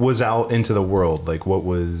was out into the world, like, what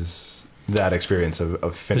was that experience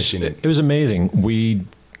of finishing it? It was amazing.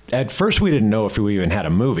 At first we didn't know if we even had a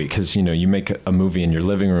movie, because, you know, you make a movie in your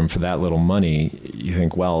living room for that little money, you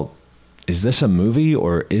think, well, is this a movie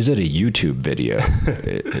or is it a YouTube video?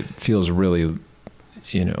 It feels really,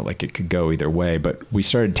 you know, like it could go either way. But we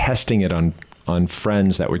started testing it on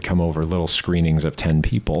friends that would come over, little screenings of 10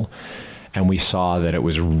 people. And we saw that it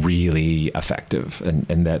was really effective,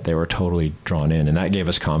 and that they were totally drawn in. And that gave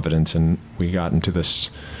us confidence. And we got into this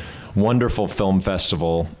wonderful film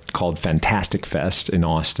festival called Fantastic Fest in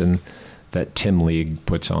Austin that Tim League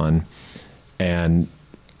puts on. And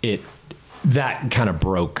it that kind of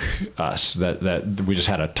broke us. That we just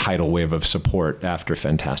had a tidal wave of support after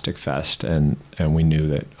Fantastic Fest, and we knew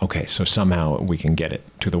that, okay, so somehow we can get it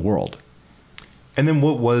to the world. And then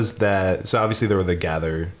what was that? So obviously there were the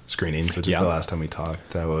Gather screenings, which is the last time we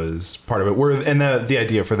talked. That was part of it. And the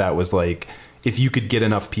idea for that was like, if you could get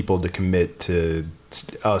enough people to commit to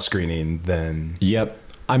a screening, then... Yep.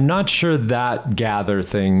 I'm not sure that Gather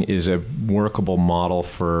thing is a workable model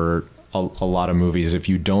for a lot of movies if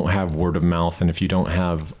you don't have word of mouth and if you don't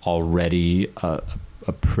have already a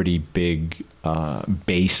pretty big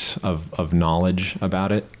base of knowledge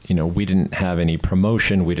about it. You know, we didn't have any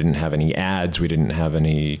promotion, we didn't have any ads, we didn't have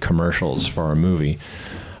any commercials for our movie.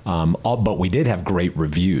 But we did have great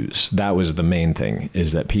reviews. That was the main thing,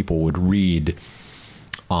 is that people would read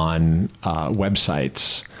on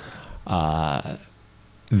websites that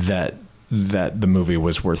the movie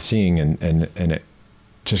was worth seeing, and it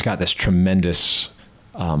just got this tremendous,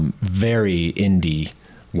 very indie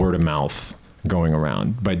word of mouth going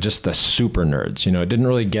around by just the super nerds. You know, it didn't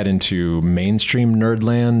really get into mainstream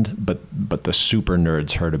nerdland, but the super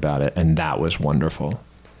nerds heard about it, and that was wonderful.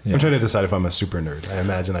 Yeah. I'm trying to decide if I'm a super nerd. I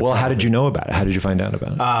imagine. Well, how did you know about it? How did you find out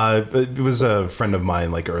about it? It was a friend of mine,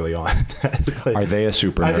 like early on. Like, are they a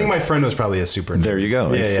super nerd? I think my friend was probably a super nerd. There you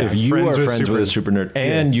go. Yeah, if you are friends with a super nerd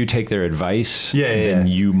and you take their advice, then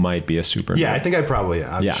you might be a super nerd. Yeah, I think I'm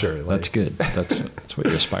sure. Like, that's good. That's what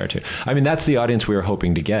you aspire to. I mean, that's the audience we were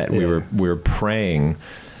hoping to get. We were praying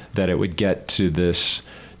that it would get to this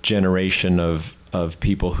generation of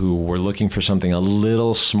people who were looking for something a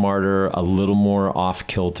little smarter, a little more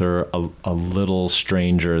off-kilter, a little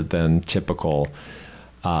stranger than typical,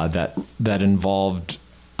 that involved,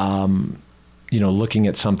 looking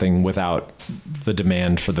at something without the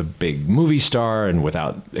demand for the big movie star and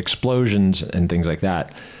without explosions and things like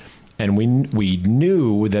that. And we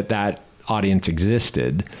knew that audience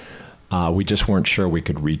existed. We just weren't sure we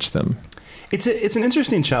could reach them. It's an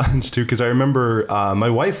interesting challenge too, because I remember my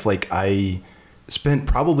wife, I spent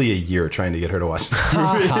probably a year trying to get her to watch this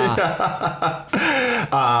movie.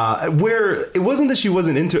 Where it wasn't that she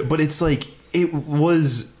wasn't into it, but it's like, it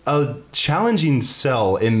was a challenging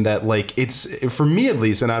sell in that, like, it's, for me at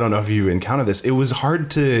least, and I don't know if you encounter this, it was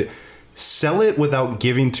hard to sell it without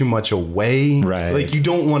giving too much away. Right. Like, you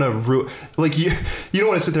don't want to you don't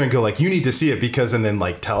want to sit there and go like, you need to see it because, and then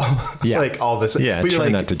like tell like all this. Yeah, but try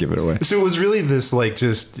like, not to give it away. So it was really this like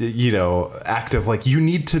just act of like, you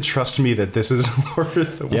need to trust me that this is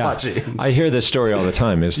worth watching. I hear this story all the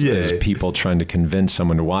time is people trying to convince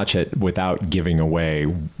someone to watch it without giving away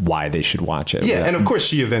why they should watch it. Yeah, and of course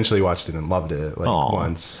she eventually watched it and loved it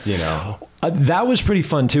once, that was pretty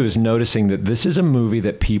fun too, is noticing that this is a movie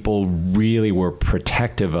that people really were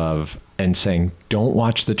protective of and saying, don't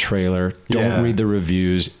watch the trailer, don't read the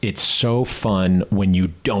reviews. It's so fun when you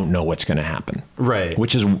don't know what's going to happen. Right.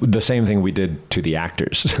 Which is the same thing we did to the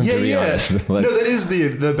actors, to be honest. No, that is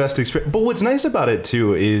the best experience. But what's nice about it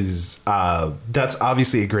too is that's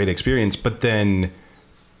obviously a great experience, but then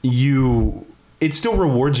it still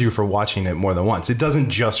rewards you for watching it more than once. It doesn't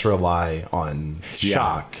just rely on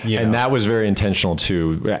shock. And that was very intentional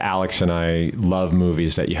too. Alex and I love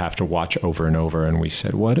movies that you have to watch over and over. And we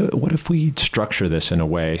said, what if we structure this in a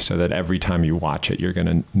way so that every time you watch it, you're going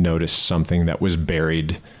to notice something that was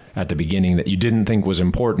buried at the beginning that you didn't think was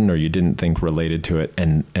important or you didn't think related to it.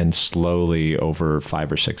 And slowly over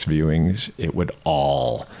 5 or 6 viewings, it would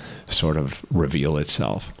all sort of reveal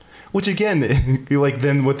itself. Which again, like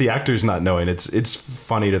then with the actors not knowing, it's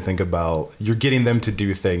funny to think about. You're getting them to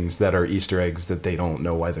do things that are Easter eggs that they don't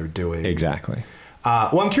know why they're doing. Exactly.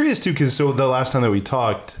 Well, I'm curious too, because so the last time that we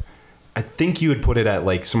talked, I think you had put it at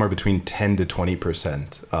like somewhere between 10 to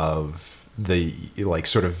 20% of the like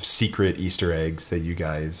sort of secret Easter eggs that you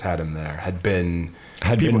guys had in there had been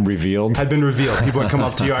revealed. People had come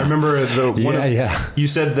up to you. I remember you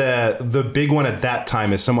said that the big one at that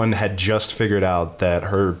time is someone had just figured out that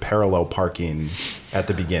her parallel parking at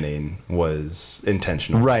the beginning was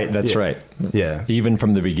intentional. Right, that's right. Yeah. Even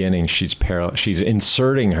from the beginning, she's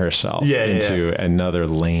inserting herself into another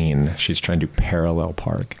lane. She's trying to parallel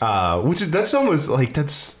park. That's almost like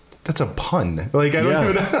that's a pun. Like, I don't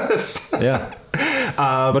even know.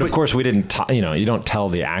 But of course we didn't, you don't tell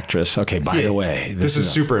the actress, okay, by the way, this is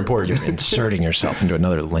super important. You're inserting yourself into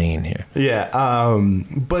another lane here. Yeah.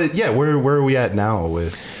 But yeah, where are we at now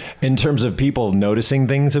with... In terms of people noticing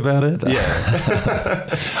things about it?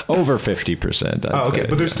 Yeah. Over 50%. I'd say.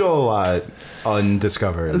 But there's still a lot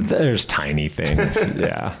undiscovered. There's tiny things.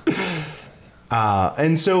 Yeah.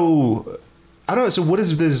 And so, I don't know. So what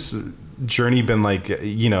has this journey been like?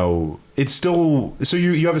 Is it's still, so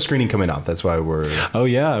you have a screening coming up. That's why we're. Oh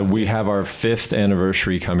yeah, we have our 5th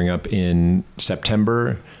anniversary coming up in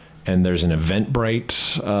September, and there's an Eventbrite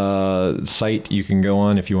site you can go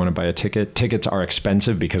on if you want to buy a ticket. Tickets are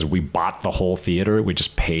expensive because we bought the whole theater. We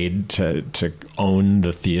just paid to own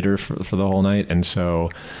the theater for the whole night, and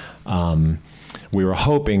so we were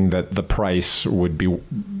hoping that the price would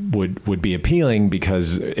be appealing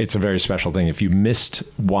because it's a very special thing. If you missed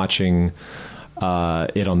watching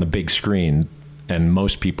it on the big screen, and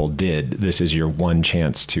most people did, this is your one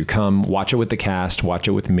chance to come watch it with the cast, watch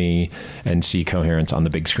it with me, and see Coherence on the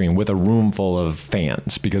big screen with a room full of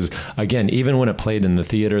fans. Because again, even when it played in the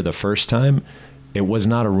theater the first time, it was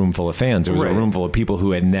not a room full of fans. It was a room full of people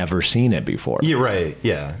who had never seen it before. Yeah, right.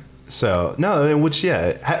 Yeah. So no, which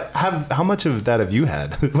how much of that have you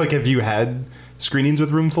had? Like, have you had screenings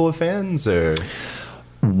with room full of fans, or?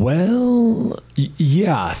 Well,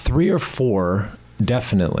 yeah, 3 or 4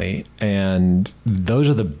 definitely, and those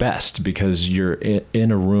are the best because you're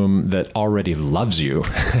in a room that already loves you,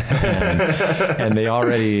 and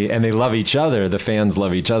they love each other. The fans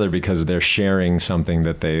love each other because they're sharing something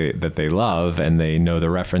that they love and they know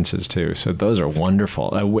the references to. So those are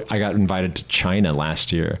wonderful. I got invited to China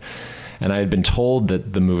last year, and I had been told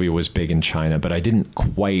that the movie was big in China, but I didn't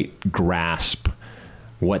quite grasp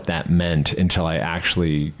what that meant until I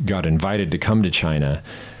actually got invited to come to China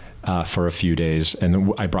for a few days.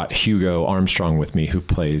 And I brought Hugo Armstrong with me, who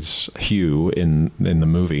plays Hugh in the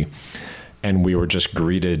movie. And we were just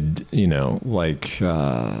greeted, like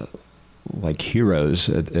heroes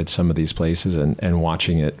at some of these places, and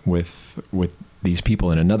watching it with these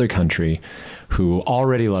people in another country who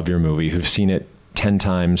already love your movie, who've seen it 10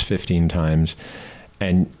 times, 15 times.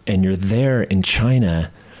 And you're there in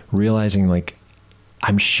China realizing, like,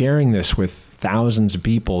 I'm sharing this with thousands of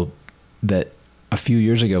people that a few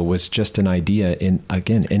years ago was just an idea in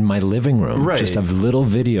my living room. Right. Just a little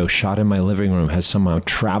video shot in my living room has somehow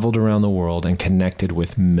traveled around the world and connected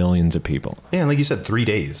with millions of people. Yeah, and like you said, 3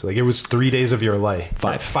 days. Like, it was 3 days of your life.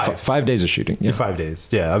 5 days of shooting. Yeah. 5 days.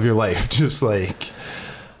 Yeah, of your life. Just like.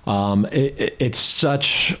 It's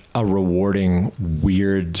such a rewarding,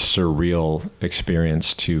 weird, surreal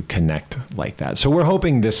experience to connect like that. So we're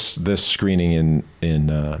hoping this screening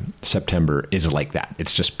in September is like that.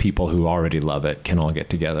 It's just people who already love it can all get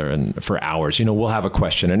together and for hours. We'll have a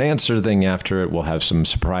question and answer thing after it. We'll have some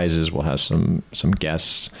surprises. We'll have some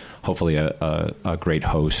guests. Hopefully a great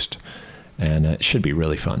host, and it should be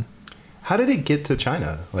really fun. How did it get to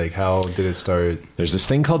China? Like, how did it start? There's this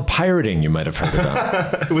thing called pirating you might have heard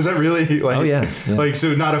about. Was that really? Like, oh, yeah. Like,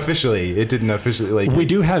 so not officially. It didn't officially. Like, we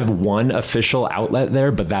do have one official outlet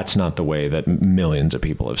there, but that's not the way that millions of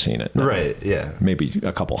people have seen it. No. Right, yeah. Maybe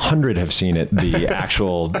a couple hundred have seen it the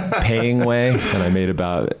actual paying way, and I made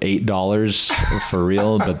about $8 for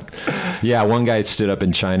real. But yeah, one guy stood up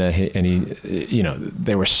in China, and he,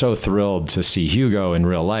 they were so thrilled to see Hugo in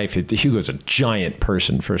real life. Hugo's a giant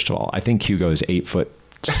person, first of all. I think Hugo is 8'7",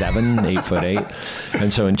 8'8",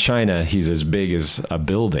 and so in China he's as big as a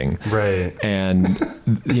building. Right. And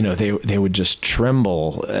they would just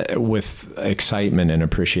tremble with excitement and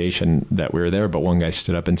appreciation that we were there. But one guy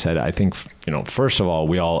stood up and said, "I think first of all,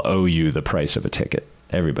 we all owe you the price of a ticket,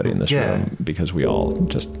 everybody in this room, because we all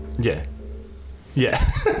just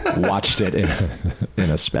watched it in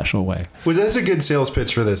a special way." Was that a good sales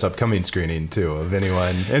pitch for this upcoming screening too? Of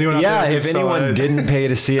anyone out there if anyone didn't pay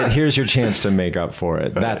to see it, here's your chance to make up for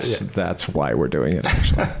it. That's why we're doing it,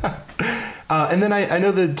 actually. And then I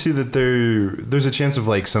know that too that there's a chance of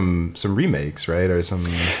like some remakes, right, or some.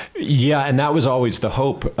 Yeah, and that was always the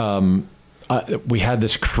hope. We had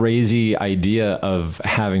this crazy idea of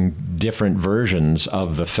having different versions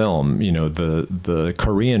of the film, the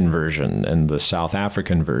Korean version and the South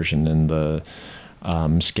African version and the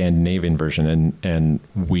Scandinavian version. And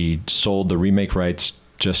we sold the remake rights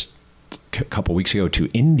just a couple weeks ago to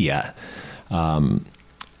India. And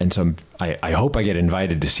so I hope I get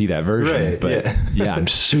invited to see that version. Right, but yeah, I'm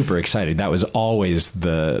super excited. That was always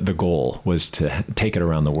the goal, was to take it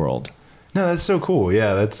around the world. No, that's so cool.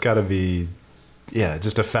 Yeah, that's got to be... Yeah,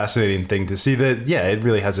 just a fascinating thing to see that. Yeah, it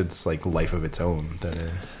really has its like life of its own. That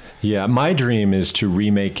is. Yeah, my dream is to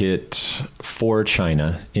remake it for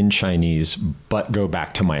China in Chinese, but go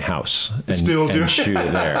back to my house and shoot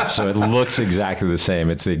it there. So it looks exactly the same.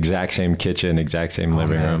 It's the exact same kitchen, exact same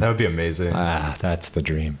living room. That would be amazing. That's the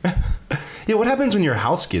dream. Yeah, what happens when your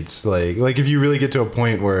house gets like if you really get to a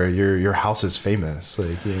point where your house is famous?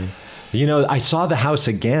 Like. Yeah. You know, I saw the house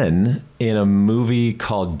again in a movie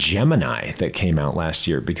called Gemini that came out last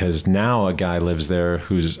year, because now a guy lives there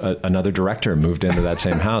who's another director moved into that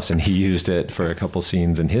same house, and he used it for a couple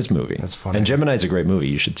scenes in his movie. That's funny. And Gemini's a great movie.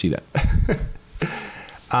 You should see that.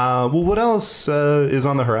 Well, what else is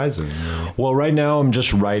on the horizon? Well, right now I'm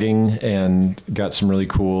just writing and got some really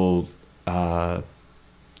cool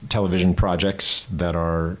television projects that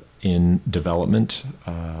are in development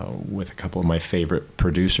with a couple of my favorite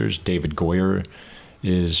producers. David Goyer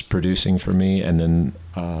is producing for me, and then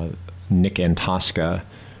Nick Antosca,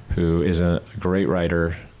 who is a great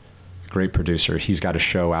writer, great producer. He's got a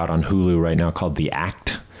show out on Hulu right now called The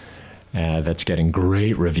Act that's getting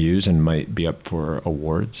great reviews and might be up for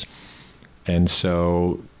awards. And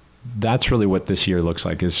so that's really what this year looks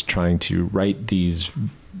like, is trying to write these.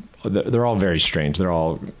 They're all very strange. They're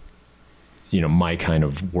all, you know, my kind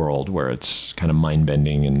of world, where it's kind of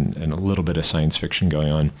mind-bending and a little bit of science fiction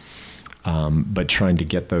going on. But trying to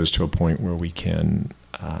get those to a point where we can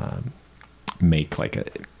make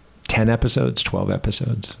like 10 episodes, 12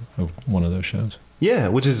 episodes of one of those shows. Yeah,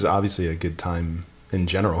 which is obviously a good time in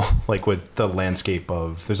general, like with the landscape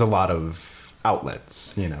of, there's a lot of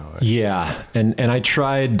outlets, you know. Yeah, and I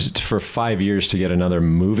tried for 5 years to get another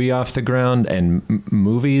movie off the ground, and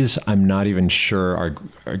movies I'm not even sure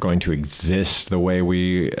are going to exist the way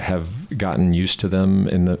we have gotten used to them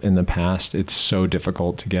in the past. It's so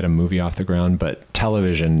difficult to get a movie off the ground, but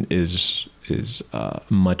television is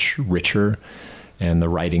much richer, and the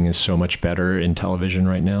writing is so much better in television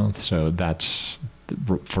right now. So that's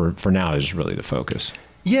for now is really the focus.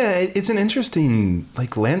 Yeah, it's an interesting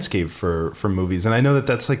like landscape for movies, and I know that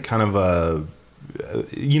that's like kind of a,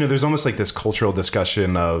 you know, there's almost like this cultural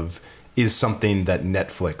discussion of, is something that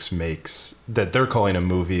Netflix makes that they're calling a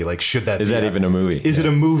movie, like should that is that even a movie? Is it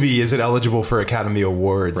a movie? Is it eligible for Academy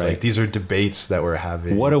Awards? Right. Like these are debates that we're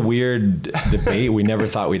having. What a weird debate. We never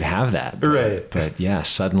thought we'd have that. Right. But yeah,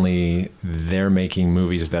 suddenly they're making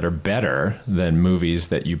movies that are better than movies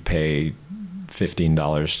that you pay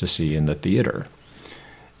 $15 to see in the theater.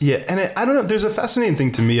 Yeah, and I don't know, there's a fascinating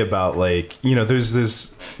thing to me about, like, you know, there's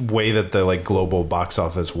this way that the like global box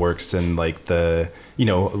office works, and like the, you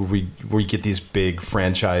know, we get these big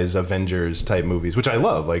franchise Avengers type movies, which I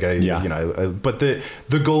love. Like you know, but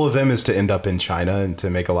the goal of them is to end up in China and to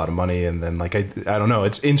make a lot of money, and then like I don't know,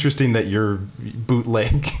 it's interesting that your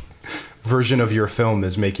bootleg version of your film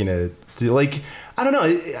is making it, like, I don't know.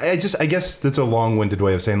 I guess that's a long-winded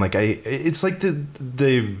way of saying, like, it's like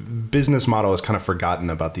the business model is kind of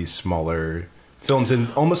forgotten about these smaller films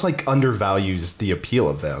and almost like undervalues the appeal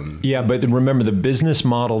of them. Yeah, but remember, the business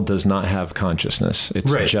model does not have consciousness.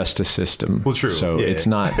 It's just a system. Well, true. So it's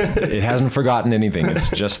not, it hasn't forgotten anything. It's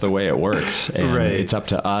just the way it works. And it's up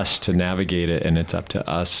to us to navigate it, and it's up to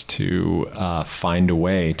us to find a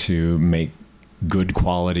way to make good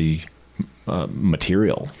quality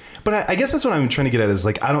material. But I guess that's what I'm trying to get at, is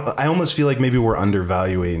like, I almost feel like maybe we're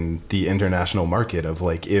undervaluing the international market of,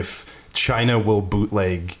 like, if China will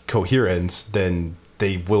bootleg Coherence, then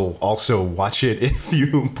they will also watch it if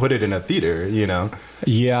you put it in a theater, you know?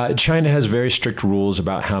 Yeah, China has very strict rules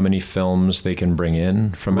about how many films they can bring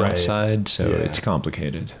in from outside, so it's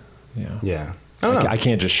complicated. Yeah. I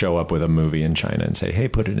can't just show up with a movie in China and say, hey,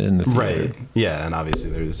 put it in the theater. Right. Yeah, and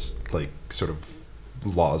obviously there's like sort of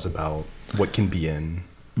laws about what can be in.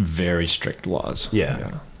 Very strict laws.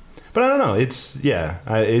 Yeah. But I don't know. It's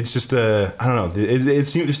it's just I don't know. It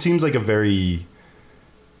seems like a very,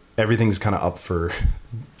 everything's kind of up for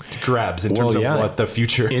grabs in terms of what the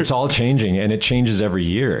future. It's all changing, and it changes every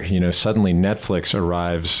year. You know, suddenly Netflix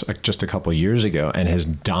arrives just a couple of years ago and has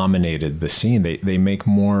dominated the scene. They make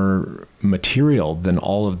more material than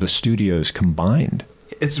all of the studios combined.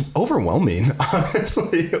 It's overwhelming,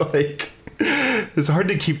 honestly. Like, it's hard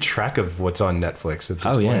to keep track of what's on Netflix at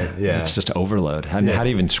this point. Yeah, it's just overload. How to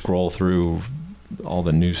even scroll through all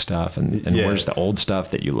the new stuff, and where's the old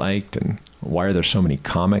stuff that you liked, and why are there so many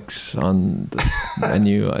comics on the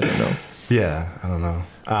menu? I don't know. Yeah, I don't know.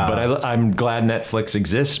 But I'm glad Netflix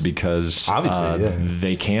exists, because obviously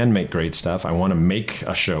they can make great stuff. I want to make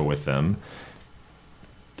a show with them,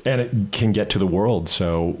 and it can get to the world.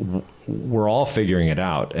 So we're all figuring it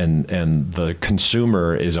out, and the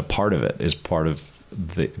consumer is a part of it, is part of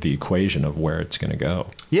the equation of where it's going to go.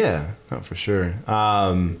 Yeah, no, for sure.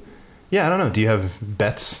 Yeah, I don't know. Do you have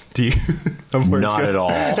bets? Of where Not at all.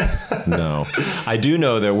 No. I do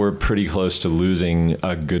know that we're pretty close to losing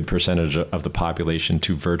a good percentage of the population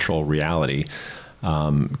to virtual reality.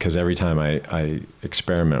 Because every time I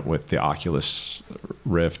experiment with the Oculus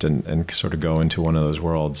Rift and sort of go into one of those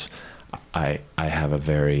worlds, I have a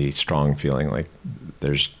very strong feeling like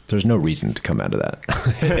there's no reason to come out of that.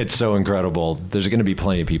 It's so incredible. There's going to be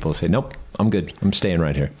plenty of people who say, nope, I'm good. I'm staying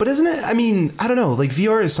right here. But isn't it, I mean, I don't know, like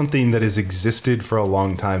VR is something that has existed for a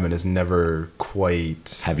long time and has never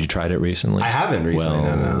quite... Have you tried it recently? I haven't recently,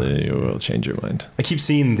 well, no. You will change your mind. I keep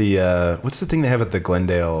seeing the, what's the thing they have at the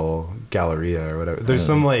Glendale Galleria or whatever? There's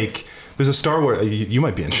some like... There's a Star Wars, you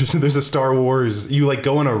might be interested. There's a Star Wars, you like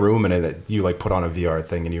go in a room and you like put on a VR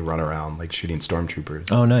thing and you run around like shooting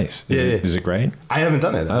stormtroopers. Oh, nice. Yeah. Is it great? I haven't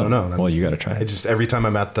done it. I don't know. Well, you got to try I it. just, every time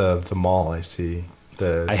I'm at the mall, I see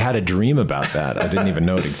the... I had a dream about that. I didn't even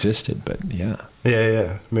know it existed, but yeah.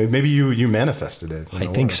 Yeah. Maybe you manifested it. I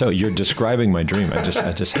think so. You're describing my dream. I just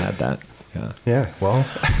had that. Yeah. Yeah, well...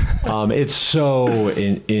 It's so...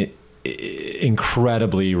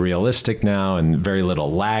 incredibly realistic now, and very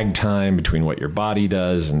little lag time between what your body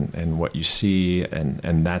does and what you see,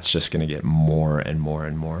 and that's just going to get more and more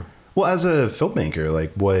and more. Well, as a filmmaker,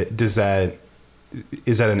 like, what does that...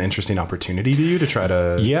 Is that an interesting opportunity to you to try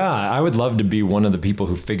to... Yeah, I would love to be one of the people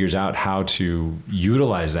who figures out how to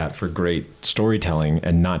utilize that for great storytelling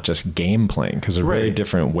and not just game playing, because they're very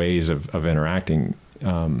different ways of interacting.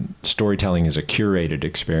 Storytelling is a curated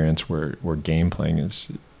experience where game playing is...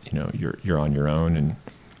 you're on your own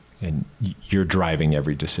and you're driving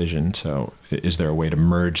every decision. So is there a way to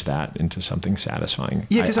merge that into something satisfying?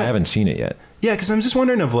 Yeah, because I haven't seen it yet. Yeah, because I'm just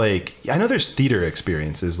wondering of like, I know there's theater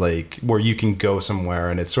experiences like where you can go somewhere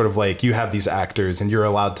and it's sort of like you have these actors and you're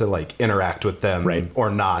allowed to like interact with them or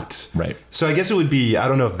not. Right. So I guess it would be, I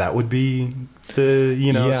don't know if that would be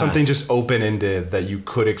the, something just open-ended that you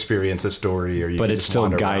could experience a story or you but it still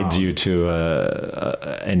guides you to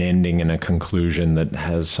an ending and a conclusion that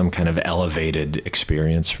has some kind of elevated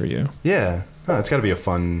experience for you. Yeah. Oh, it's got to be a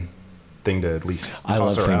fun thing to at least toss I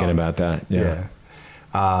love around. thinking about that. Yeah.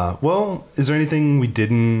 Well, is there anything we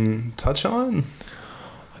didn't touch on?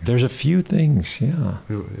 There's a few things, yeah.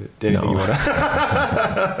 Anything you want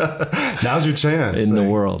to... Now's your chance. In the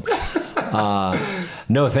world.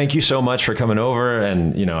 No, thank you so much for coming over.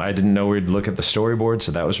 And, I didn't know we'd look at the storyboard,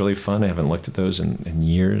 so that was really fun. I haven't looked at those in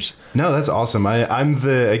years. No, that's awesome. I love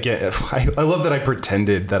that I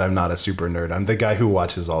pretended that I'm not a super nerd. I'm the guy who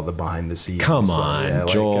watches all the behind the scenes. Come on,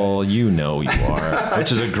 Joel, you know you are,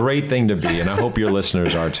 which is a great thing to be. And I hope your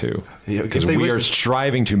listeners are too, because we are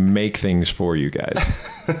striving to make things for you guys.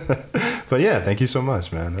 But yeah, thank you so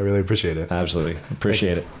much, man. I really appreciate it. Absolutely.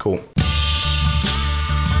 Appreciate it. Cool.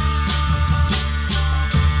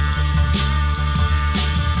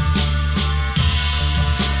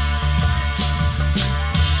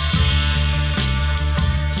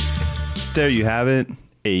 There you have it.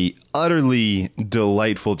 A utterly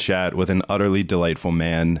delightful chat with an utterly delightful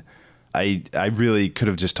man. I really could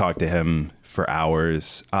have just talked to him for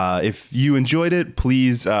hours. If you enjoyed it,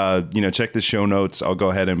 please, check the show notes. I'll go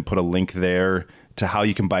ahead and put a link there to how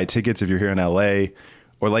you can buy tickets if you're here in LA.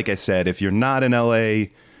 Or like I said, if you're not in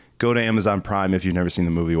LA, go to Amazon Prime. If you've never seen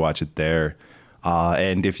the movie, watch it there.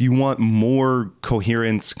 And if you want more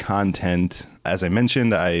Coherence content, as I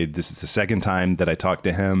mentioned, this is the second time that I talked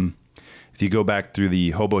to him. If you go back through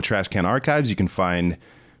the Hobo Trash Can archives, you can find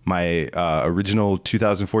my original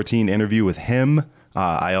 2014 interview with him.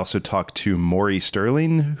 I also talked to Maury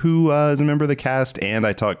Sterling, who is a member of the cast, and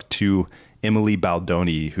I talked to Emily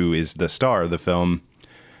Baldoni, who is the star of the film.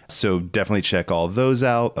 So definitely check all those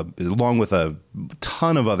out, along with a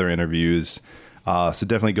ton of other interviews. So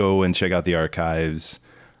definitely go and check out the archives.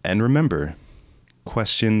 And remember,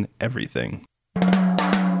 question everything.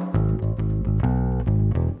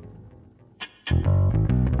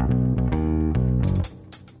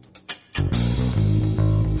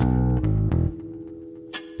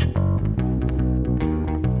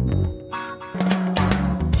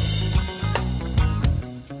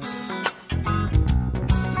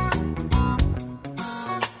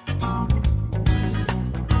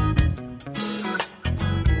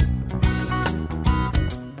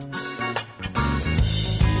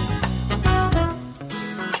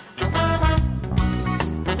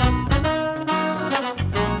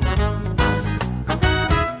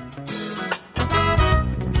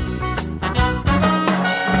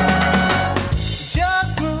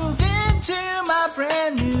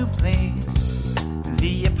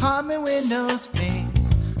 apartment with no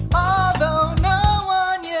space. Although no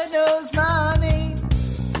one yet knows my name,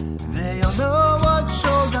 they all know what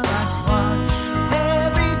shows I like to watch.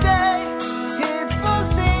 Every day, it's the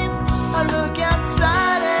same. I look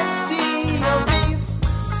outside and see your face,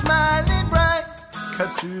 smiling bright,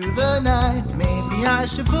 cuts through the night. Maybe I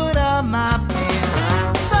should put on my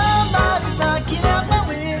pants. Somebody's knocking at my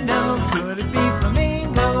window. Could it be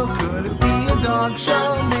flamingo? Could it be a dog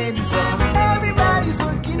show? Maybe so. Everybody's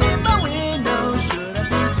looking in my window. Should I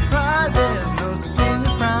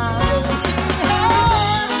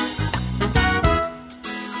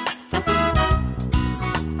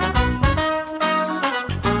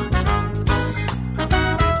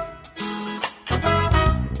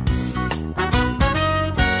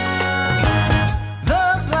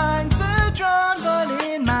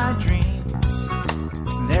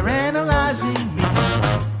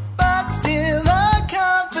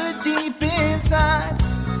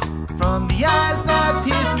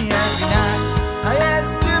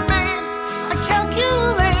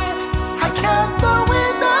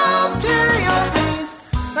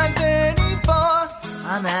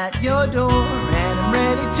at your door, and I'm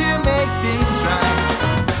ready to make things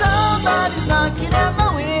right. Somebody's knocking at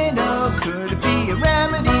my window. Could it be a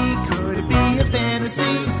remedy? Could it be a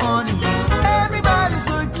fantasy haunting me? Everybody's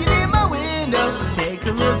looking in my window. Take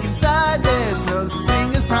a look inside, there's no such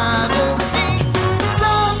thing as privacy.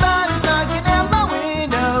 Somebody's knocking at my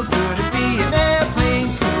window. Could it be an airplane?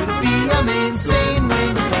 Could it be an insane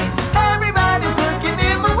wind plane? Everybody's looking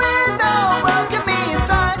in my window. Welcome me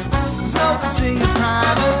inside. There's no such thing as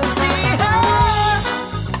privacy.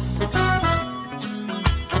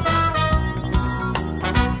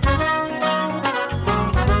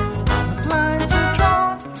 The blinds are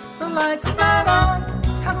drawn, the lights not on.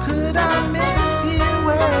 How could I miss you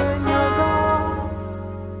when you're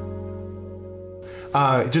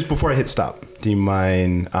gone? Just before I hit stop, do you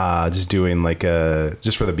mind just doing like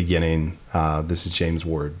just for the beginning, this is James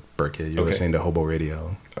Ward Burkett. You're listening to Hobo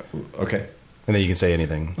Radio. Okay. And then you can say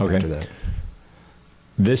anything after that.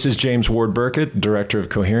 This is James Ward Burkett, Director of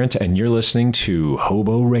Coherent, and you're listening to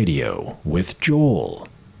Hobo Radio with Joel.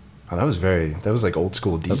 Oh, that was like old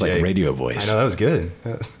school DJ. That was like radio voice. I know, that was good.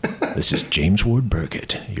 This is James Ward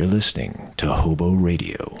Burkett. You're listening to Hobo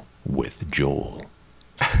Radio with Joel.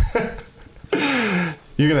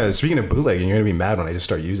 Speaking of bootlegging, you're gonna be mad when I just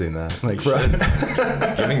start using that. Like,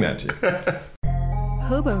 Giving that to you.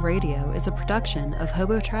 Hobo Radio is a production of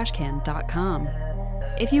HoboTrashCan.com.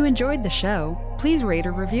 If you enjoyed the show, please rate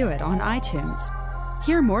or review it on iTunes.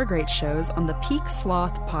 Hear more great shows on the Peak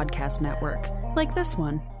Sloth Podcast Network, like this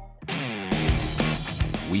one.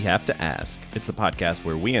 We Have to Ask. It's a podcast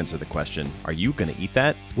where we answer the question, are you going to eat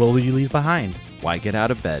that? What will you leave behind? Why get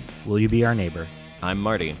out of bed? Will you be our neighbor? I'm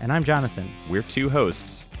Marty. And I'm Jonathan. We're two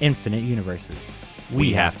hosts. Infinite universes.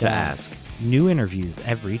 We have to ask. New interviews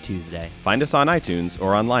every Tuesday. Find us on iTunes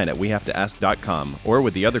or online at wehavetoask.com or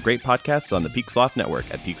with the other great podcasts on the Peak Sloth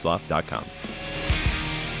Network at peaksloth.com.